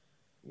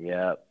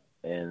 Yeah.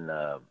 And,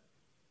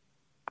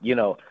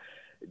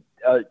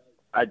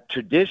 I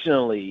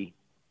traditionally,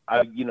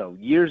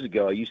 years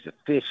ago, I used to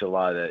fish a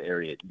lot of that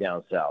area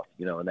down south,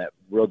 and that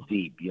real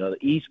deep. The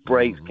East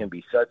Breaks can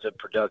be such a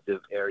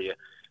productive area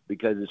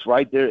because it's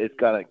right there. It's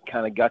got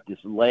this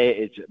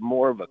ledge. It's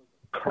more of a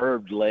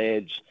curved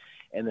ledge,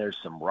 and there's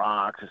some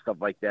rocks and stuff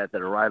like that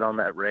are right on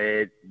that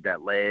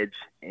ledge.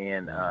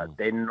 And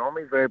they're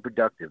normally very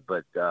productive,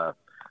 but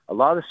a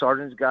lot of the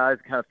sergeants guys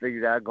kind of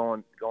figured out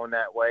going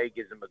that way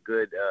gives them a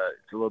good.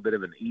 It's a little bit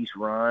of an east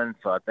run,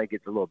 so I think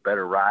it's a little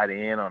better ride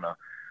in on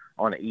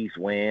an east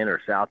wind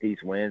or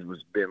southeast winds,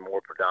 was been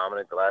more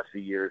predominant the last few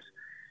years,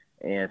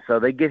 and so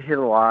they get hit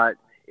a lot.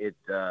 It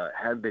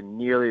hasn't been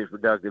nearly as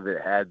productive as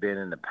it had been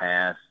in the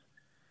past,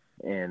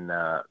 and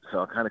so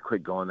I kind of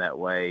quit going that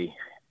way.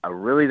 I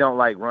really don't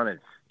like running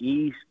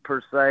east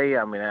per se.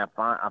 I mean, I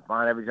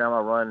find every time I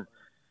run,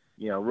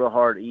 real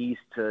hard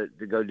east to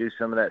go do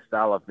some of that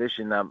style of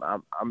fishing,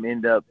 I'm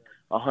end up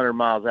 100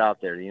 miles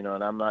out there,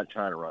 and I'm not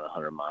trying to run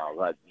 100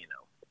 miles.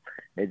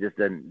 It just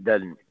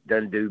doesn't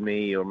do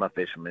me or my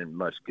fishermen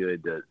much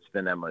good to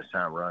spend that much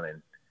time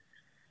running.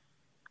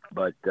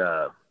 But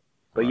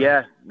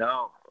yeah,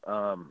 no,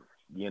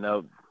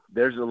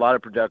 there's a lot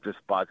of productive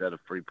spots out of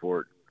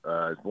Freeport.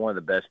 It's one of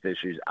the best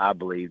fisheries, I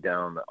believe,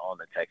 down on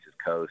the Texas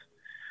coast.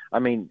 I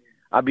mean,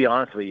 I'll be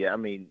honest with you. I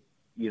mean,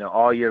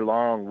 all year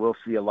long, we'll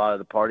see a lot of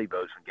the party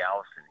boats from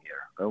Galveston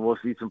here, and we'll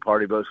see some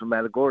party boats from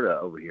Matagorda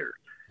over here.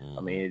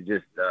 I mean, it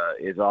just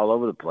is all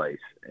over the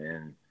place,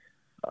 and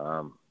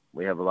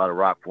we have a lot of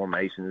rock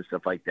formations and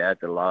stuff like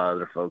that a lot of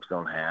other folks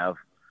don't have.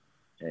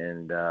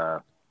 And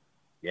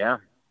yeah,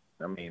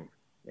 I mean,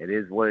 it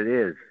is what it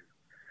is.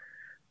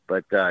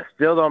 But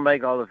still don't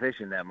make all the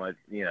fishing that much,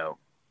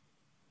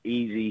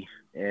 easy,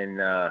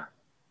 and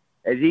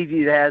as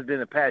easy as it has been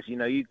in the past.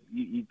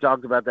 You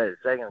talked about that a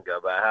second ago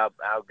about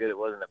how good it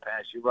was in the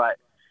past. You're right.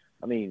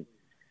 I mean,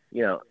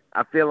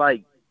 I feel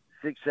like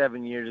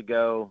 6-7 years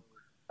ago,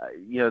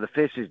 the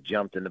fish just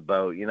jumped in the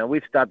boat.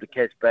 We've stopped to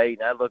catch bait,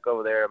 and I look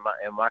over there,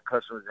 and my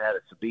customers had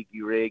a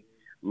sabiki rig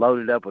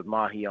loaded up with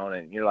mahi on it,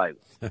 and you're like,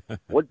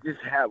 what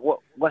just happened?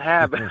 What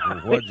happened?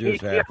 What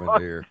just happened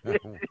here?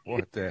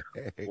 What the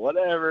heck?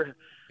 Whatever.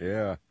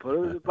 Yeah. Put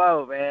it in the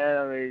boat, man.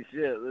 I mean,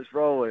 shit, let's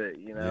roll with it,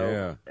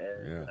 Yeah.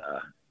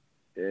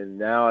 And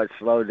now it's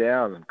slowed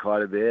down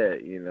quite a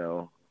bit,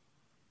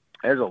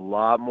 There's a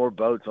lot more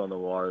boats on the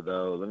water,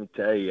 though. Let me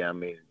tell you, I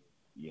mean,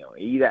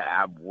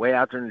 way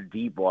out there in the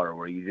deep water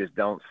where you just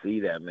don't see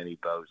that many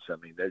boats. I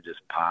mean, they're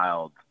just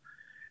piled.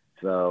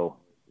 So,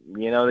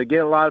 they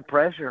get a lot of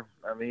pressure.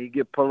 I mean,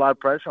 put a lot of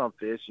pressure on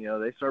fish.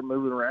 They start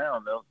moving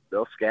around.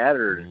 They'll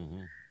scatter.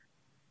 Mm-hmm.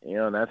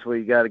 And that's where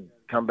you got to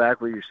come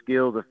back with your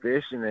skills of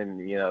fishing, and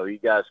you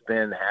got to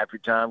spend half your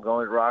time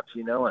going to rocks,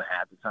 and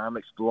half the time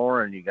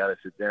exploring. You got to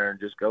sit there and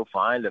just go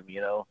find them,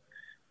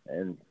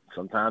 and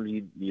sometimes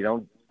you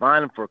don't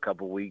find them for a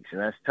couple of weeks,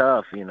 and that's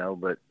tough,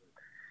 but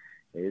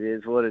it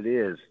is what it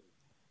is.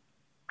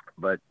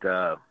 But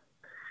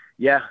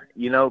yeah,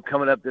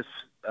 coming up this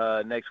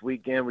next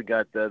weekend, we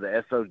got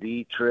the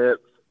SOD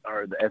trip,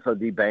 or the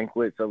SOD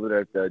banquets over there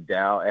at the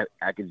Dow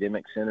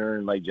Academic Center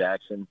in Lake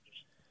Jackson.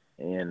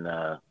 And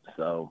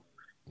so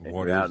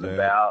what out is and that?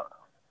 about.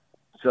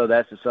 So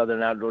that's the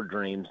Southern Outdoor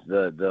Dreams,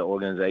 the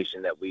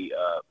organization that we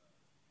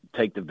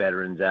take the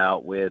veterans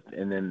out with,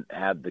 and then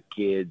have the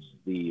kids,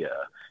 the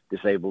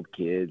disabled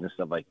kids and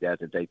stuff like that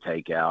they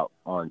take out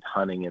on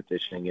hunting and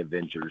fishing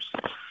adventures.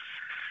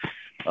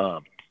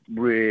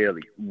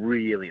 Really,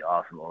 really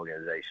awesome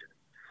organization.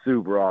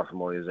 Super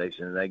awesome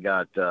organization. And they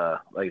got,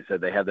 like I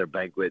said, they have their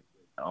banquet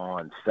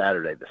on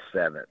Saturday the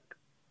 7th.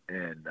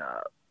 And,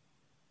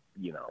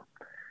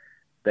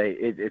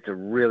 it's a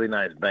really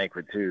nice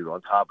banquet too.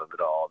 On top of it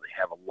all, they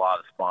have a lot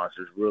of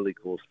sponsors, really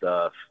cool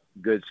stuff,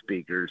 good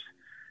speakers.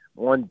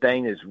 One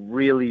thing that's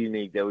really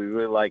unique that we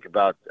really like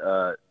about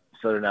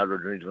Southern Outdoor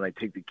Dreams, when they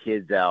take the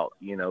kids out,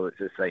 it's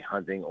just say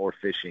hunting or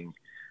fishing.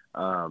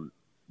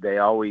 They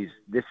always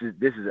this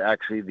is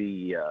actually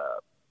the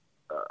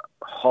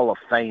Hall of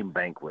Fame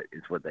banquet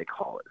is what they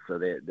call it. So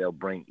they'll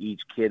bring each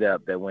kid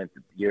up that went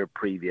the year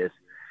previous,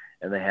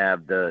 and they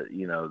have the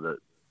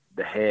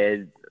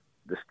head,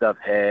 the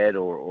stuffed head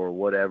or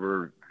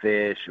whatever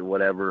fish or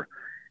whatever,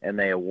 and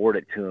they award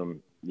it to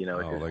them. At this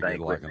they banquet.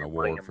 get like an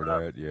award for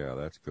that. Yeah,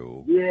 that's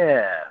cool.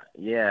 Yeah,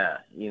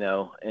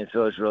 and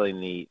so it's really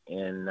neat,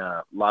 and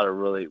a lot of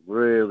really,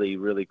 really,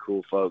 really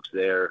cool folks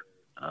there.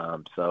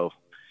 So if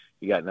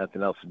you got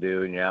nothing else to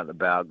do and you're out and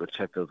about, go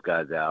check those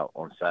guys out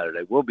on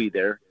Saturday. We'll be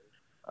there.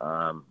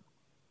 Kind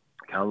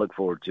of look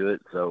forward to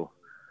it. So,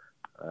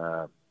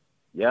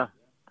 yeah.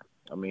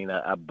 I mean,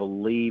 I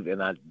believe,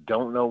 and I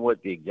don't know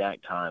what the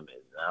exact time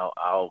is.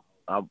 I'll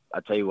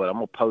tell you what, I'm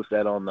gonna post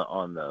that on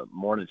the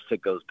Morning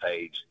Sickos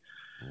page.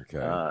 Okay.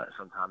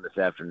 Sometime this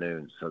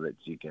afternoon so that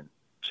you can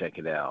check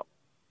it out.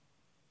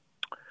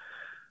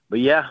 But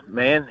yeah,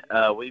 man,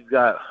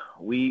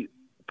 we're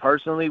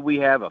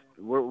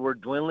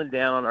dwindling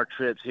down on our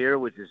trips here,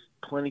 which is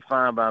plenty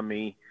fine by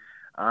me.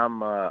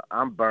 I'm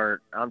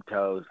burnt. I'm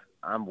toast.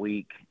 I'm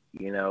weak.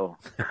 I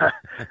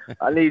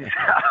need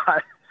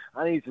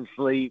some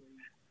sleep.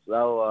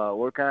 So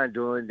we're kind of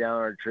dwindling down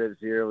our trips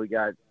here. We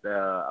got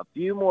a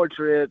few more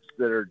trips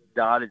that are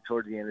dotted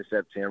towards the end of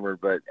September,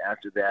 but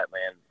after that,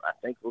 man, I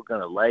think we're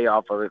going to lay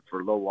off of it for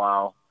a little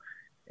while.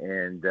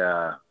 And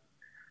I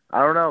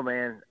don't know,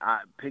 man. I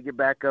pick it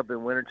back up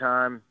in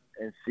wintertime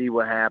and see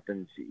what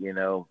happens. We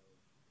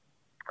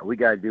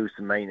got to do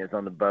some maintenance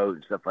on the boat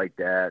and stuff like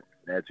that,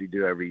 as we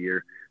do every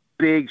year.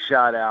 Big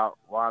shout out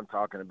while I'm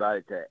talking about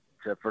it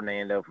to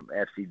Fernando from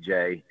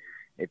FCJ.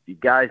 If you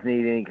guys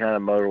need any kind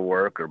of motor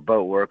work or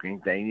boat work or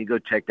anything, you go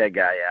check that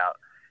guy out.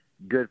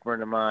 Good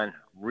friend of mine,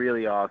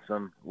 really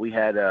awesome. We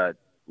had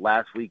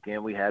last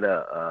weekend we had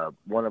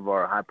one of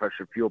our high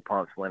pressure fuel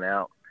pumps went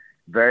out.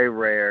 Very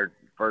rare,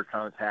 first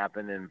time it's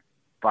happened in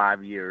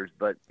 5 years,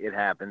 but it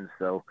happens.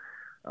 So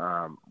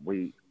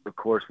we of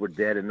course we're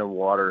dead in the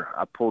water.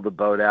 I pulled the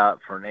boat out.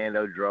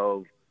 Fernando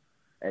drove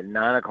at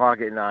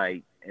 9:00 at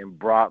night and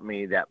brought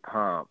me that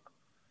pump,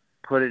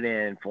 put it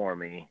in for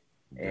me,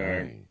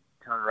 and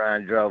turned around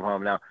and drove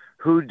home. Now,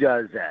 who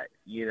does that?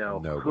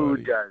 Nobody. Who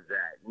does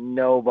that?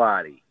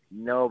 Nobody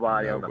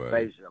on the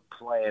face of the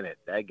planet.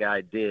 That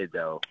guy did,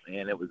 though,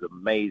 and it was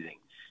amazing.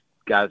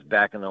 Got us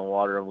back in the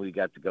water, and we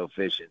got to go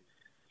fishing.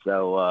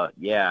 So,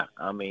 yeah,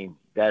 I mean,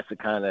 that's the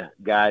kind of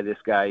guy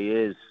this guy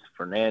is.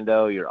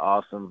 Fernando, you're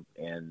awesome,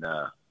 and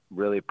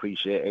really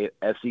appreciate it.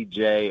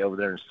 FCJ over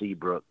there in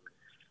Seabrook.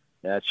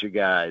 That's your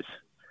guys.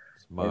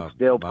 My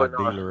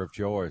dealer of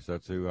choice.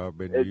 That's who I've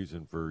been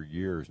using for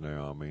years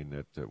now. I mean,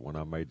 that when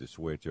I made the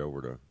switch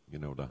over to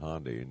the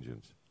Honda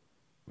engines,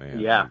 man,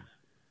 yeah,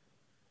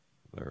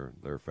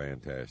 they're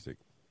fantastic.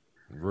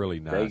 Really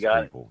nice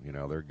people.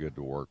 They're good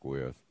to work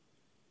with.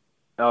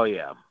 Oh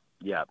yeah,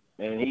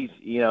 and he's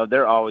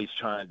they're always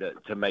trying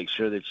to make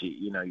sure that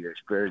your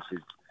experience is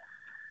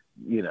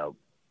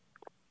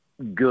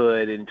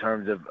good in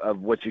terms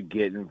of what you're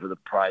getting for the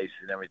price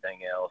and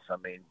everything else. I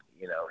mean,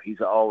 he's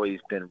always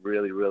been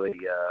really, really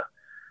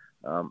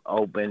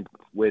open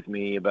with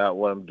me about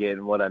what I'm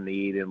getting, what I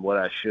need, and what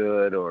I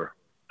should or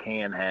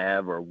can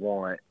have or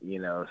want,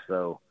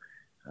 So,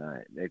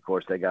 of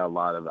course, they got a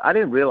lot of – I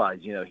didn't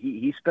realize,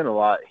 he spent a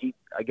lot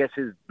 – I guess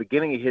his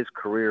beginning of his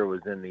career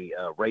was in the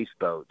race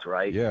boats,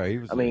 right? Yeah, he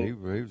was a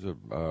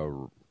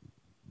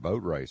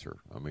boat racer.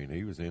 I mean,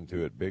 he was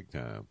into it big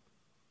time.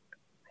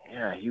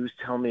 Yeah, he was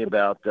telling me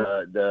about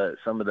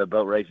some of the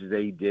boat races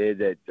that he did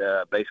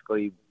that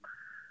basically –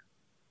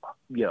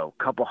 a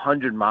couple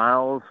 100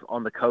 miles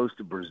on the coast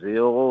of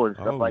Brazil and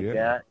stuff like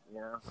that.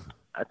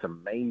 That's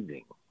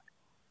amazing.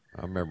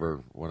 I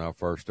remember when I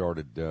first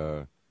started,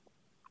 using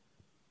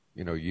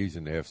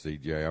the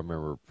FCJ. I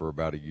remember for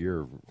about a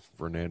year,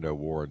 Fernando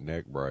wore a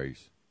neck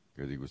brace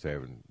because he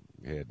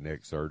had neck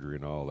surgery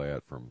and all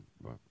that from.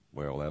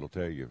 Well, that'll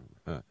tell you,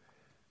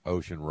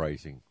 ocean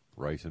racing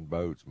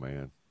boats,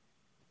 man.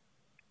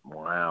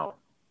 Wow.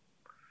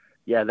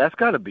 Yeah, that's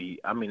got to be.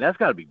 I mean, that's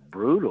got to be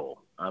brutal.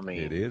 I mean,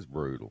 it is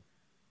brutal.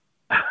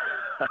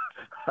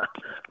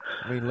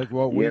 I mean, look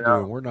what we're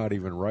doing. We're not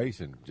even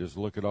racing. Just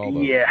look at all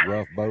the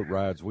rough boat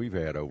rides we've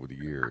had over the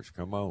years.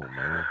 Come on,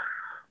 man.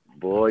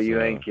 Boy,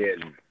 you ain't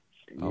kidding.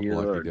 I'm You're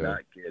lucky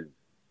not kidding.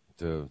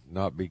 To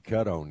not be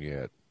cut on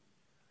yet.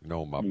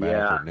 My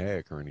back or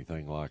neck or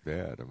anything like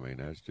that. I mean,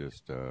 that's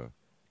just a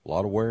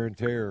lot of wear and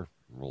tear.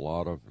 A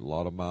lot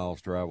of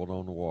miles traveled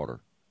on the water.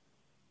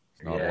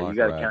 It's not like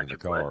riding in the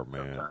car,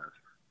 man. Sometimes.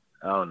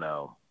 Oh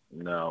no.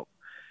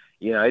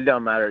 It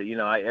don't matter.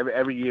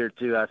 Every year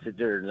too, I sit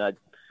there and I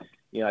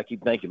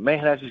keep thinking,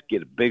 man, I just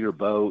get a bigger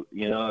boat.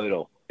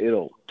 It'll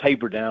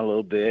taper down a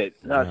little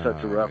bit. Not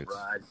such a rough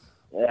ride.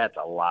 That's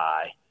a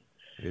lie.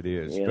 It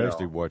is,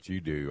 especially what you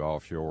do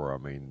offshore. I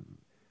mean,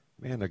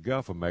 Man, the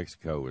Gulf of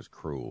Mexico is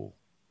cruel.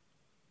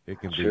 It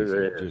can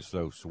Sure be just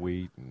so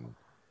sweet and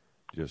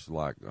just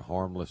like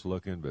harmless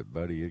looking, but,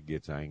 buddy, it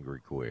gets angry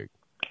quick.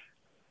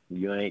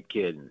 You ain't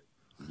kidding.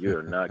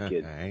 You're not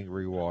kidding.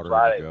 Angry water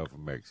Friday. in the Gulf of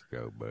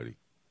Mexico, buddy.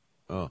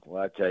 Well,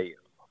 I tell you,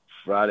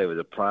 Friday was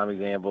a prime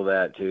example of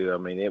that, too. I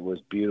mean, it was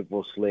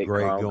beautiful, slick.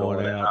 Great calm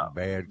going out,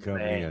 bad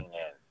coming in.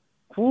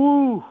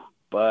 Whoo,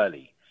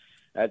 buddy.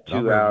 That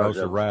 2 hours most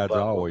of the rides I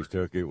buffalo. always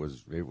took, it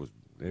was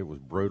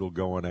brutal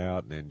going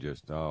out and then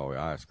just,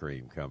 ice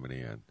cream coming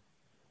in.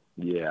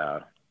 Yeah.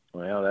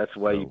 Well, that's the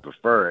way you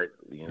prefer it,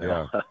 you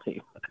know.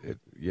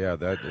 Yeah.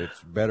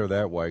 It's better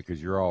that way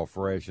because you're all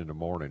fresh in the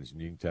mornings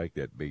and you can take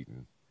that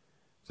beating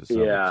to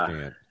some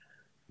extent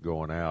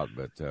going out.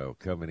 But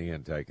coming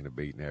in, taking a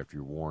beating after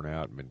you're worn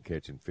out and been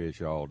catching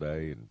fish all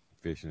day and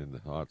fishing in the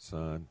hot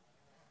sun,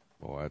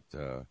 boy,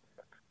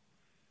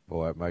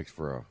 that makes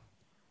for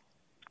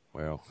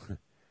a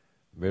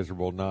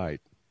miserable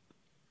night.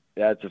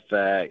 That's a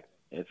fact.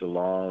 It's a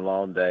long,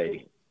 long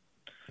day.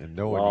 And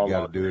knowing you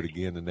got to do it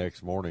again the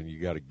next morning, you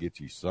got to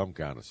get you some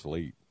kind of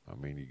sleep. I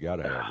mean, you got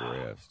to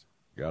have rest.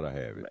 Got to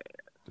have it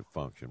to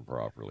function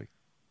properly.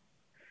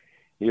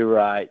 You're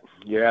right.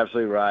 You're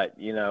absolutely right.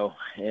 You know,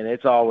 and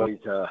it's always,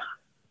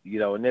 you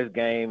know, in this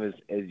game, as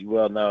you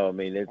well know, I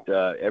mean, it's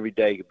every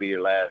day could be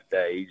your last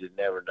day. You just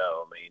never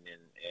know. I mean,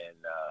 and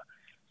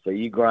so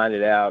you grind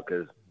it out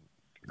because,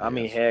 I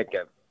mean, heck,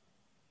 at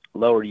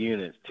lower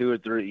units, 2 or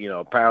 3, you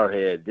know, power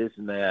head, this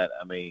and that.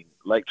 I mean,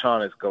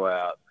 electronics go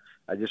out.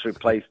 I just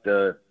replaced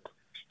the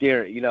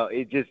steering. You know,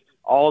 it just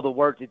all the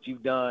work that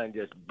you've done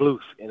just bloof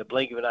in the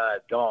blink of an eye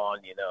is gone.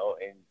 You know,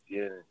 and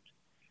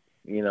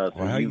you know.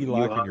 Well, how you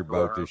liking your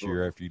boat this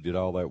year after you did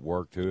all that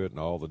work to it and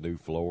all the new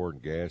floor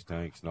and gas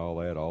tanks and all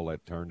that? All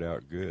that turned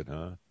out good,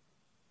 huh?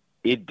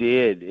 It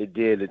did.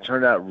 It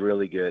turned out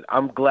really good.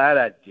 I'm glad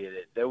I did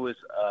it. There was,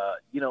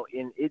 you know,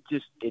 and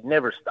it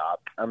never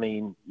stopped. I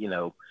mean, you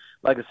know,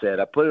 like I said,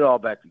 I put it all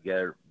back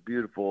together.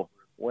 Beautiful.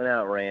 Went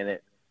out, ran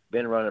it.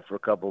 Been running for a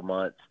couple of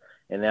months.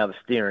 And now the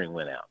steering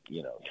went out,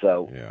 you know.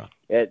 So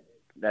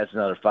that's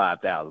another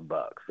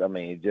 $5,000. I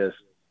mean,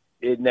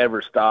 it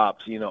never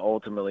stops, you know.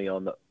 Ultimately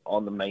on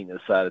the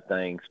maintenance side of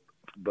things,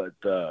 but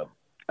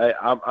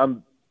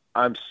I'm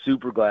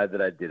super glad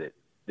that I did it.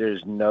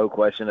 There's no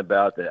question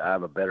about that. I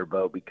have a better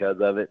boat because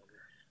of it.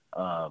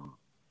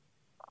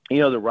 You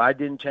know, the ride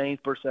didn't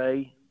change per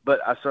se,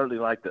 but I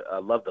certainly I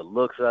love the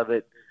looks of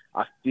it.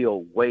 I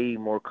feel way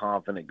more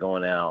confident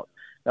going out.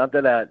 Not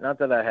that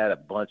I had a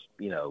bunch,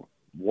 you know.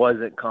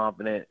 Wasn't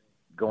confident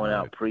going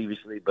out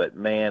previously, but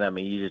man, I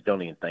mean, you just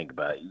don't even think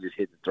about it. You just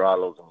hit the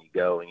throttles and you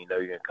go, and you know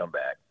you're gonna come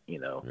back, you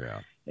know,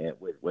 and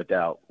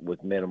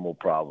with minimal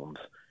problems.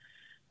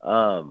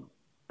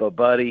 But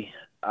buddy,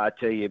 I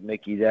tell you,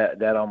 Mickey,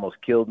 that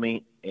almost killed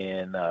me,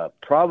 and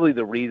probably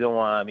the reason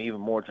why I'm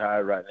even more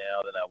tired right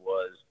now than I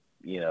was,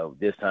 you know,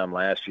 this time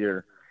last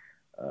year.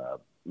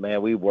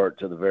 Man, we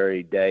worked till the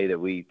very day that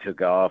we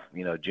took off,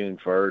 you know, June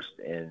 1st,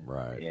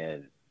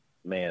 and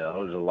man, there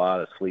was a lot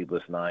of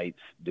sleepless nights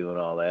doing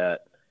all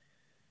that.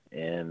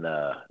 And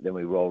then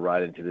we roll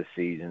right into the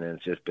season, and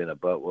it's just been a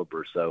butt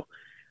whooper. So,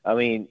 I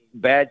mean,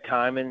 bad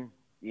timing,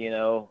 you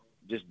know,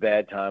 just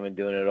bad timing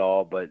doing it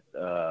all, but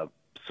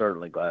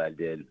certainly glad I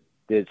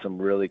did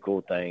some really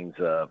cool things.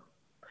 I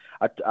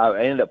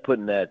ended up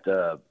putting that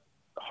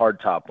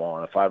hardtop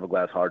on, a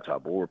fiberglass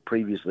hardtop, or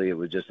previously it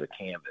was just a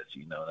canvas,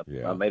 you know.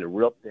 I made a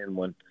real thin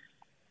one.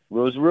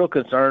 Was real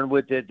concerned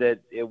with it that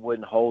it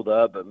wouldn't hold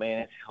up, but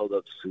man, it held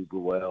up super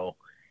well.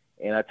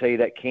 And I tell you,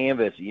 that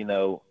canvas, you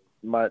know,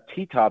 my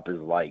T-top is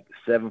like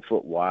 7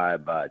 foot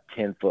wide by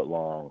 10 foot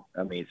long.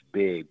 I mean, it's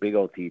big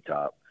old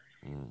T-top.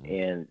 Mm-hmm.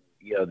 And,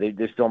 you know, they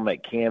just don't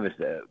make canvas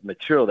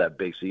material that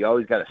big, so you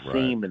always got a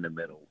seam in the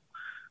middle.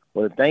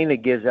 Well, the thing that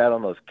gives out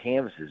on those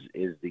canvases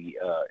is the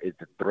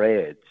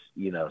threads,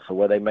 you know. So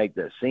where they make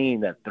that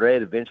seam, that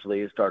thread eventually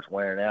it starts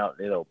wearing out,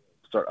 and it'll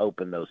start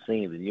opening those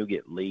seams, and you'll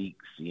get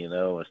leaks, you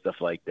know, and stuff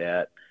like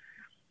that.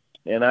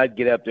 And I'd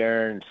get up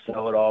there and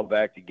sew it all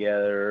back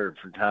together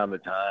from time to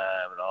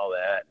time and all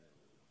that.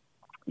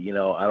 You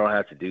know, I don't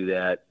have to do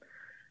that.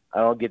 I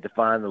don't get to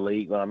find the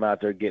leak when I'm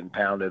out there getting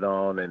pounded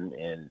on,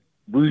 and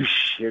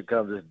whoosh, here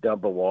comes this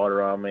dump of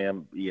water on me.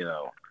 You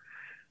know,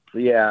 so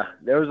yeah,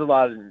 there was a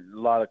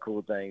lot of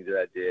cool things that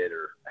I did,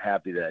 or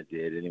happy that I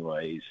did,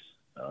 anyways.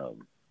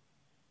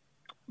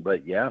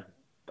 But yeah,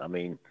 I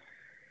mean,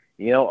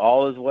 you know,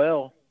 all is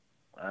well.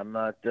 I'm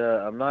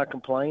not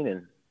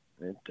complaining.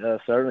 It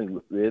certainly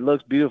it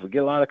looks beautiful.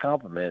 Get a lot of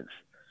compliments.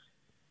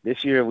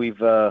 This year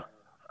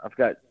I've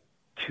got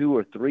 2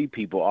 or 3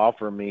 people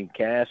offering me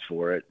cash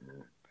for it.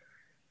 And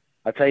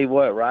I tell you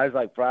what, rides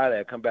like Friday,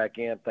 I come back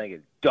in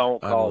thinking, don't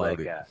call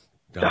that guy.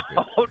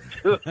 Don't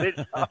do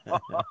it.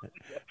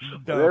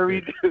 Whatever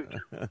you do,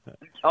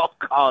 don't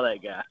call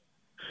that guy.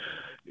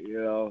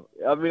 You know,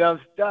 I mean, I'm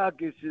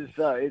stuck. It's just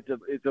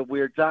it's a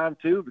weird time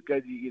too,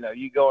 because you know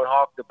you go and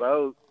hawk the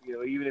boat. You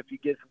know, even if you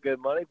get some good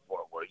money for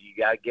it, well, you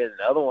got to get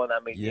another one. I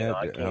mean, you know,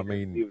 I can't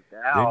do it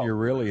now. Then you're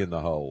really in the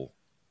hole.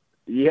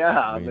 Yeah,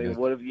 I mean,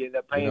 what if you end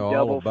up paying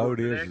double? All a boat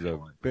is a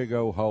big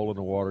old hole in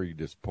the water you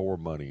just pour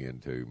money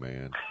into,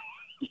 man.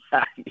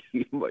 Yeah,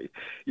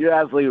 you're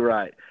absolutely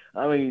right.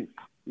 I mean,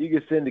 you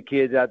can send the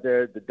kids out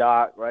there at the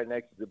dock right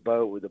next to the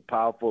boat with a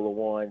pile full of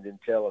ones and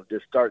tell them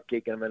just start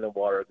kicking them in the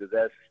water, because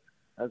that's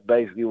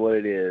basically what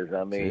it is.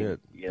 I mean, Put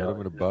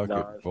them in a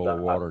bucket full of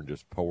water and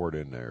just pour it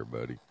in there,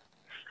 buddy.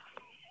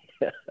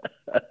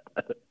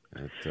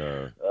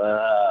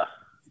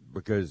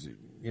 Because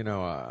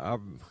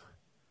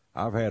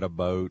I've had a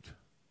boat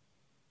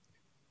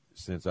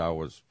since I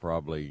was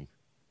probably.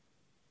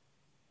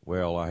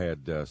 Well, I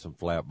had some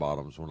flat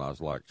bottoms when I was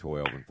like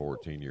 12 and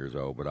 14 years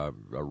old, but a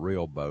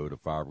real boat, a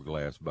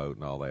fiberglass boat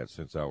and all that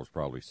since I was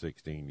probably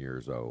 16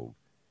 years old.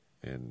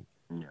 And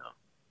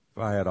if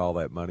I had all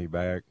that money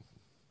back,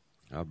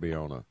 I'd be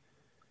a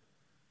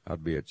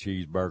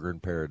cheeseburger in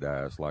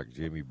paradise, like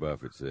Jimmy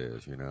Buffett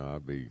says.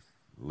 I'd be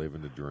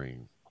living the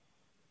dream.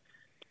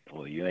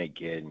 Well, you ain't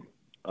kidding.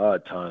 A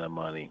ton of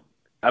money.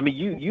 I mean,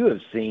 you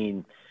have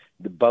seen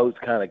the boats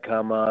kind of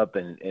come up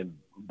and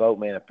boat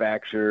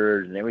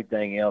manufacturers and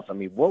everything else. I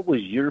mean, what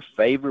was your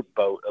favorite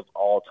boat of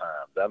all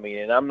time? I mean,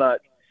 and I'm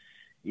not,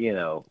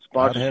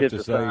 sponsorship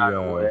aside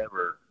or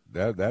whatever.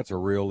 That's a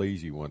real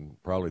easy one.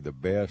 Probably the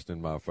best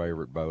and my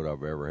favorite boat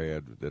I've ever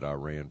had that I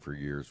ran for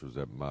years was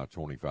my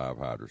 25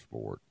 Hydro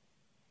Sport.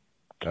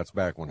 That's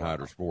back when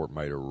Hydro Sport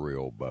made a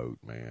real boat,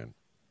 man.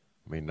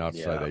 I mean, not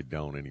to say they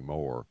don't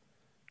anymore,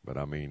 but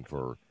I mean,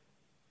 for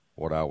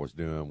what I was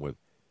doing with,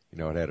 it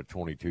had a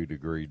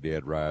 22-degree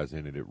dead rise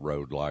in it. It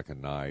rode like a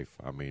knife.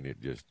 I mean, it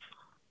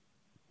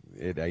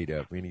ate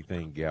up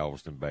anything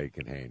Galveston Bay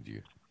can hand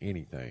you,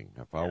 anything.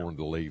 If I wanted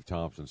to leave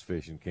Thompson's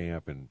fishing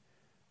camp and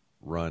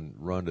run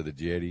to the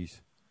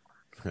jetties,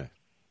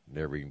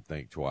 never even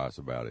think twice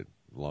about it,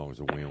 as long as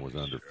the wind was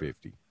under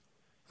 50.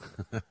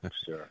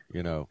 Sure.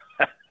 It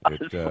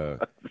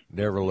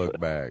never looked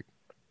back.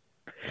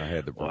 I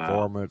had the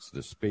performance,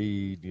 the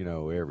speed,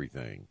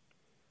 everything.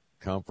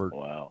 Comfort.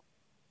 Wow.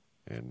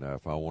 And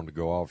if I wanted to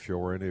go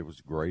offshore in it, it was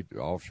a great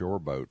offshore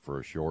boat for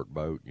a short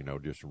boat,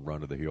 just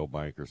run to the hill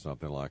bank or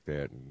something like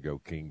that and go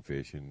king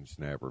fishing,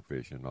 snapper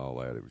fishing, all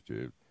that. It was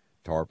just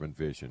tarpon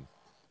fishing.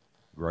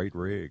 Great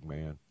rig,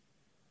 man.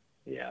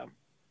 Yeah.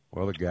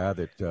 Well, the guy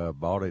that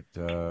bought it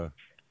in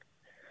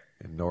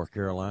North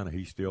Carolina,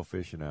 he's still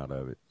fishing out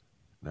of it.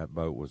 And that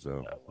boat was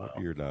what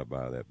year did I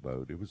buy that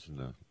boat? It was in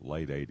the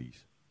late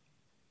 80s.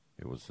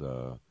 It was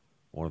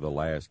one of the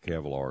last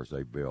Kevlars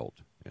they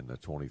built in the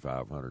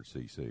 2500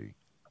 cc.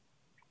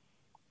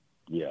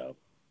 Yeah.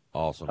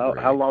 Awesome.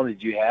 How long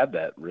did you have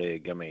that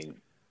rig? I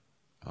mean,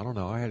 I don't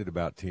know. I had it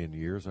about 10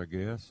 years, I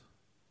guess.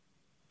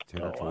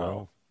 10 or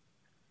 12.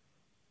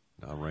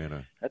 Wow. I ran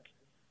a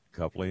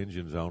couple of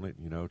engines on it,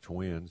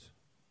 twins.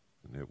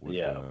 And it was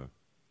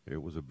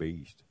it was a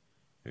beast.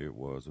 It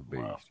was a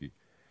beast.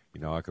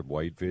 Wow. I could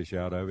wade fish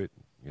out of it,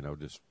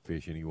 just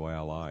fish any way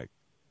I like.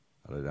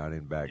 I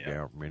didn't back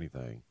down from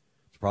anything.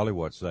 It's probably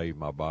what saved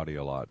my body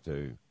a lot,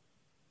 too.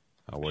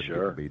 I wasn't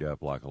getting beat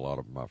up like a lot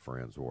of my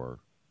friends were.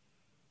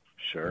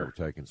 Sure. They were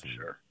taking some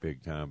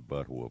big-time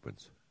butt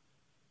whoopings.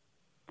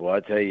 Well, I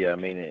tell you, I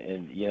mean,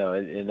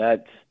 and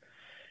that's,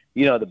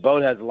 the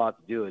boat has a lot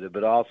to do with it,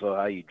 but also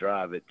how you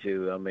drive it,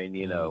 too. I mean,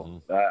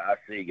 I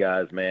see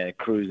guys, man,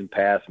 cruising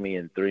past me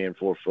in 3- and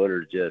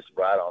 4-footers just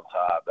right on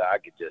top. I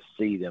could just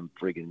see them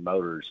freaking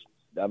motors.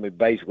 I mean,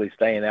 basically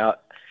staying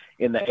out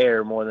in the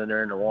air more than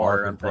they're in the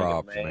water. Marking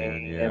props,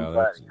 man.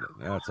 Yeah,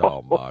 that's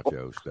all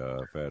macho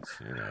stuff. That's,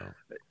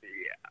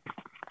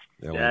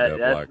 they'll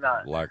end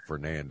up like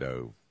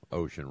Fernando,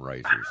 ocean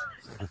racers.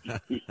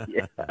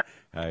 Yeah.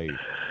 Hey,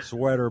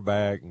 sweater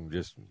back and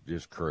just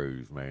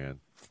cruise, man.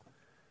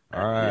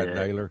 All right,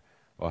 Naylor.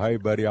 Well, hey,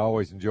 buddy, I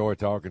always enjoy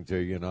talking to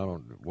you. And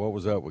what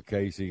was up with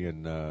Casey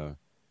and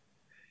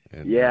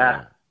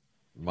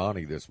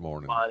Monty this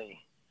morning?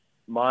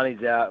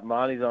 Monty's out.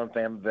 Monty's on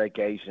family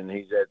vacation.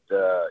 He's at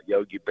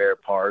Yogi Bear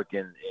Park,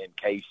 and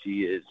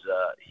Casey is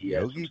he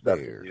has some stuff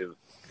to do.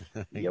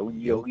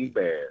 Yogi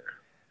Bear.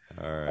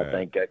 All right. I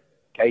think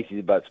Casey's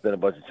about to spend a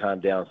bunch of time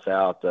down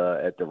south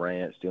at the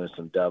ranch doing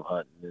some dove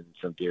hunting and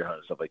some deer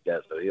hunting, stuff like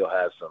that. So he'll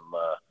have some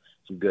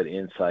good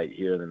insight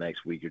here in the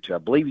next week or two. I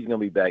believe he's going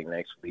to be back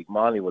next week.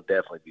 Monty will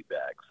definitely be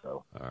back.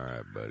 So. All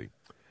right, buddy.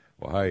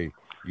 Well, hey,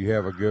 you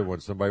have a good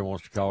one. Somebody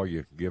wants to call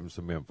you, give them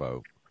some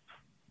info.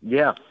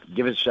 Yeah,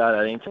 give us a shot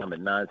at any time at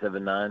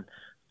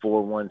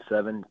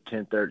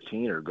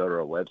 979-417-1013 or go to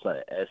our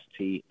website at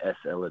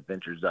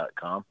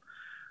stSLadventures.com.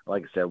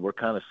 Like I said, we're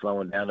kind of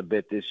slowing down a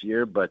bit this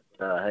year, but,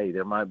 hey,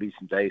 there might be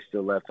some days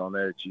still left on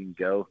there that you can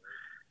go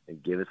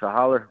and give us a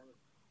holler.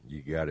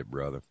 You got it,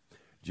 brother.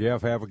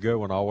 Jeff, have a good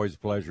one. Always a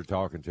pleasure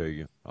talking to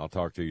you. I'll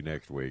talk to you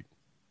next week.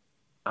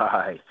 All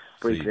right.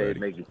 Appreciate it,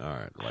 Mickey. All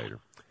right, later.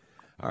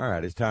 All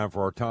right, it's time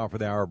for our top of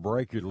the hour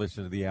break. You're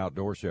listening to the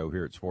Outdoor Show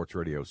here at Sports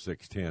Radio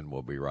 610.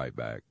 We'll be right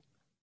back.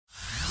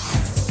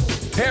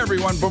 Hey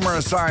everyone, Boomer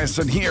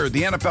Esiason here.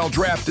 The NFL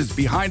draft is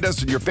behind us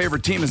and your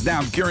favorite team is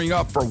now gearing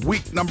up for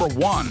week number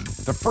 1.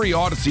 The free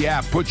Odyssey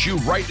app puts you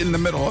right in the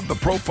middle of the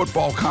pro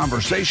football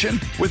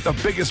conversation with the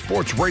biggest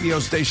sports radio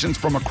stations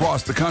from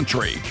across the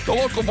country. The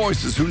local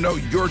voices who know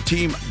your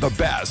team the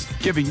best,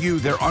 giving you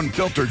their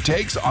unfiltered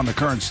takes on the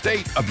current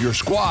state of your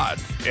squad.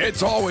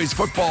 It's always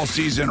football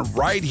season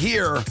right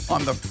here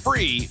on the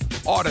free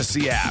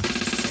Odyssey app.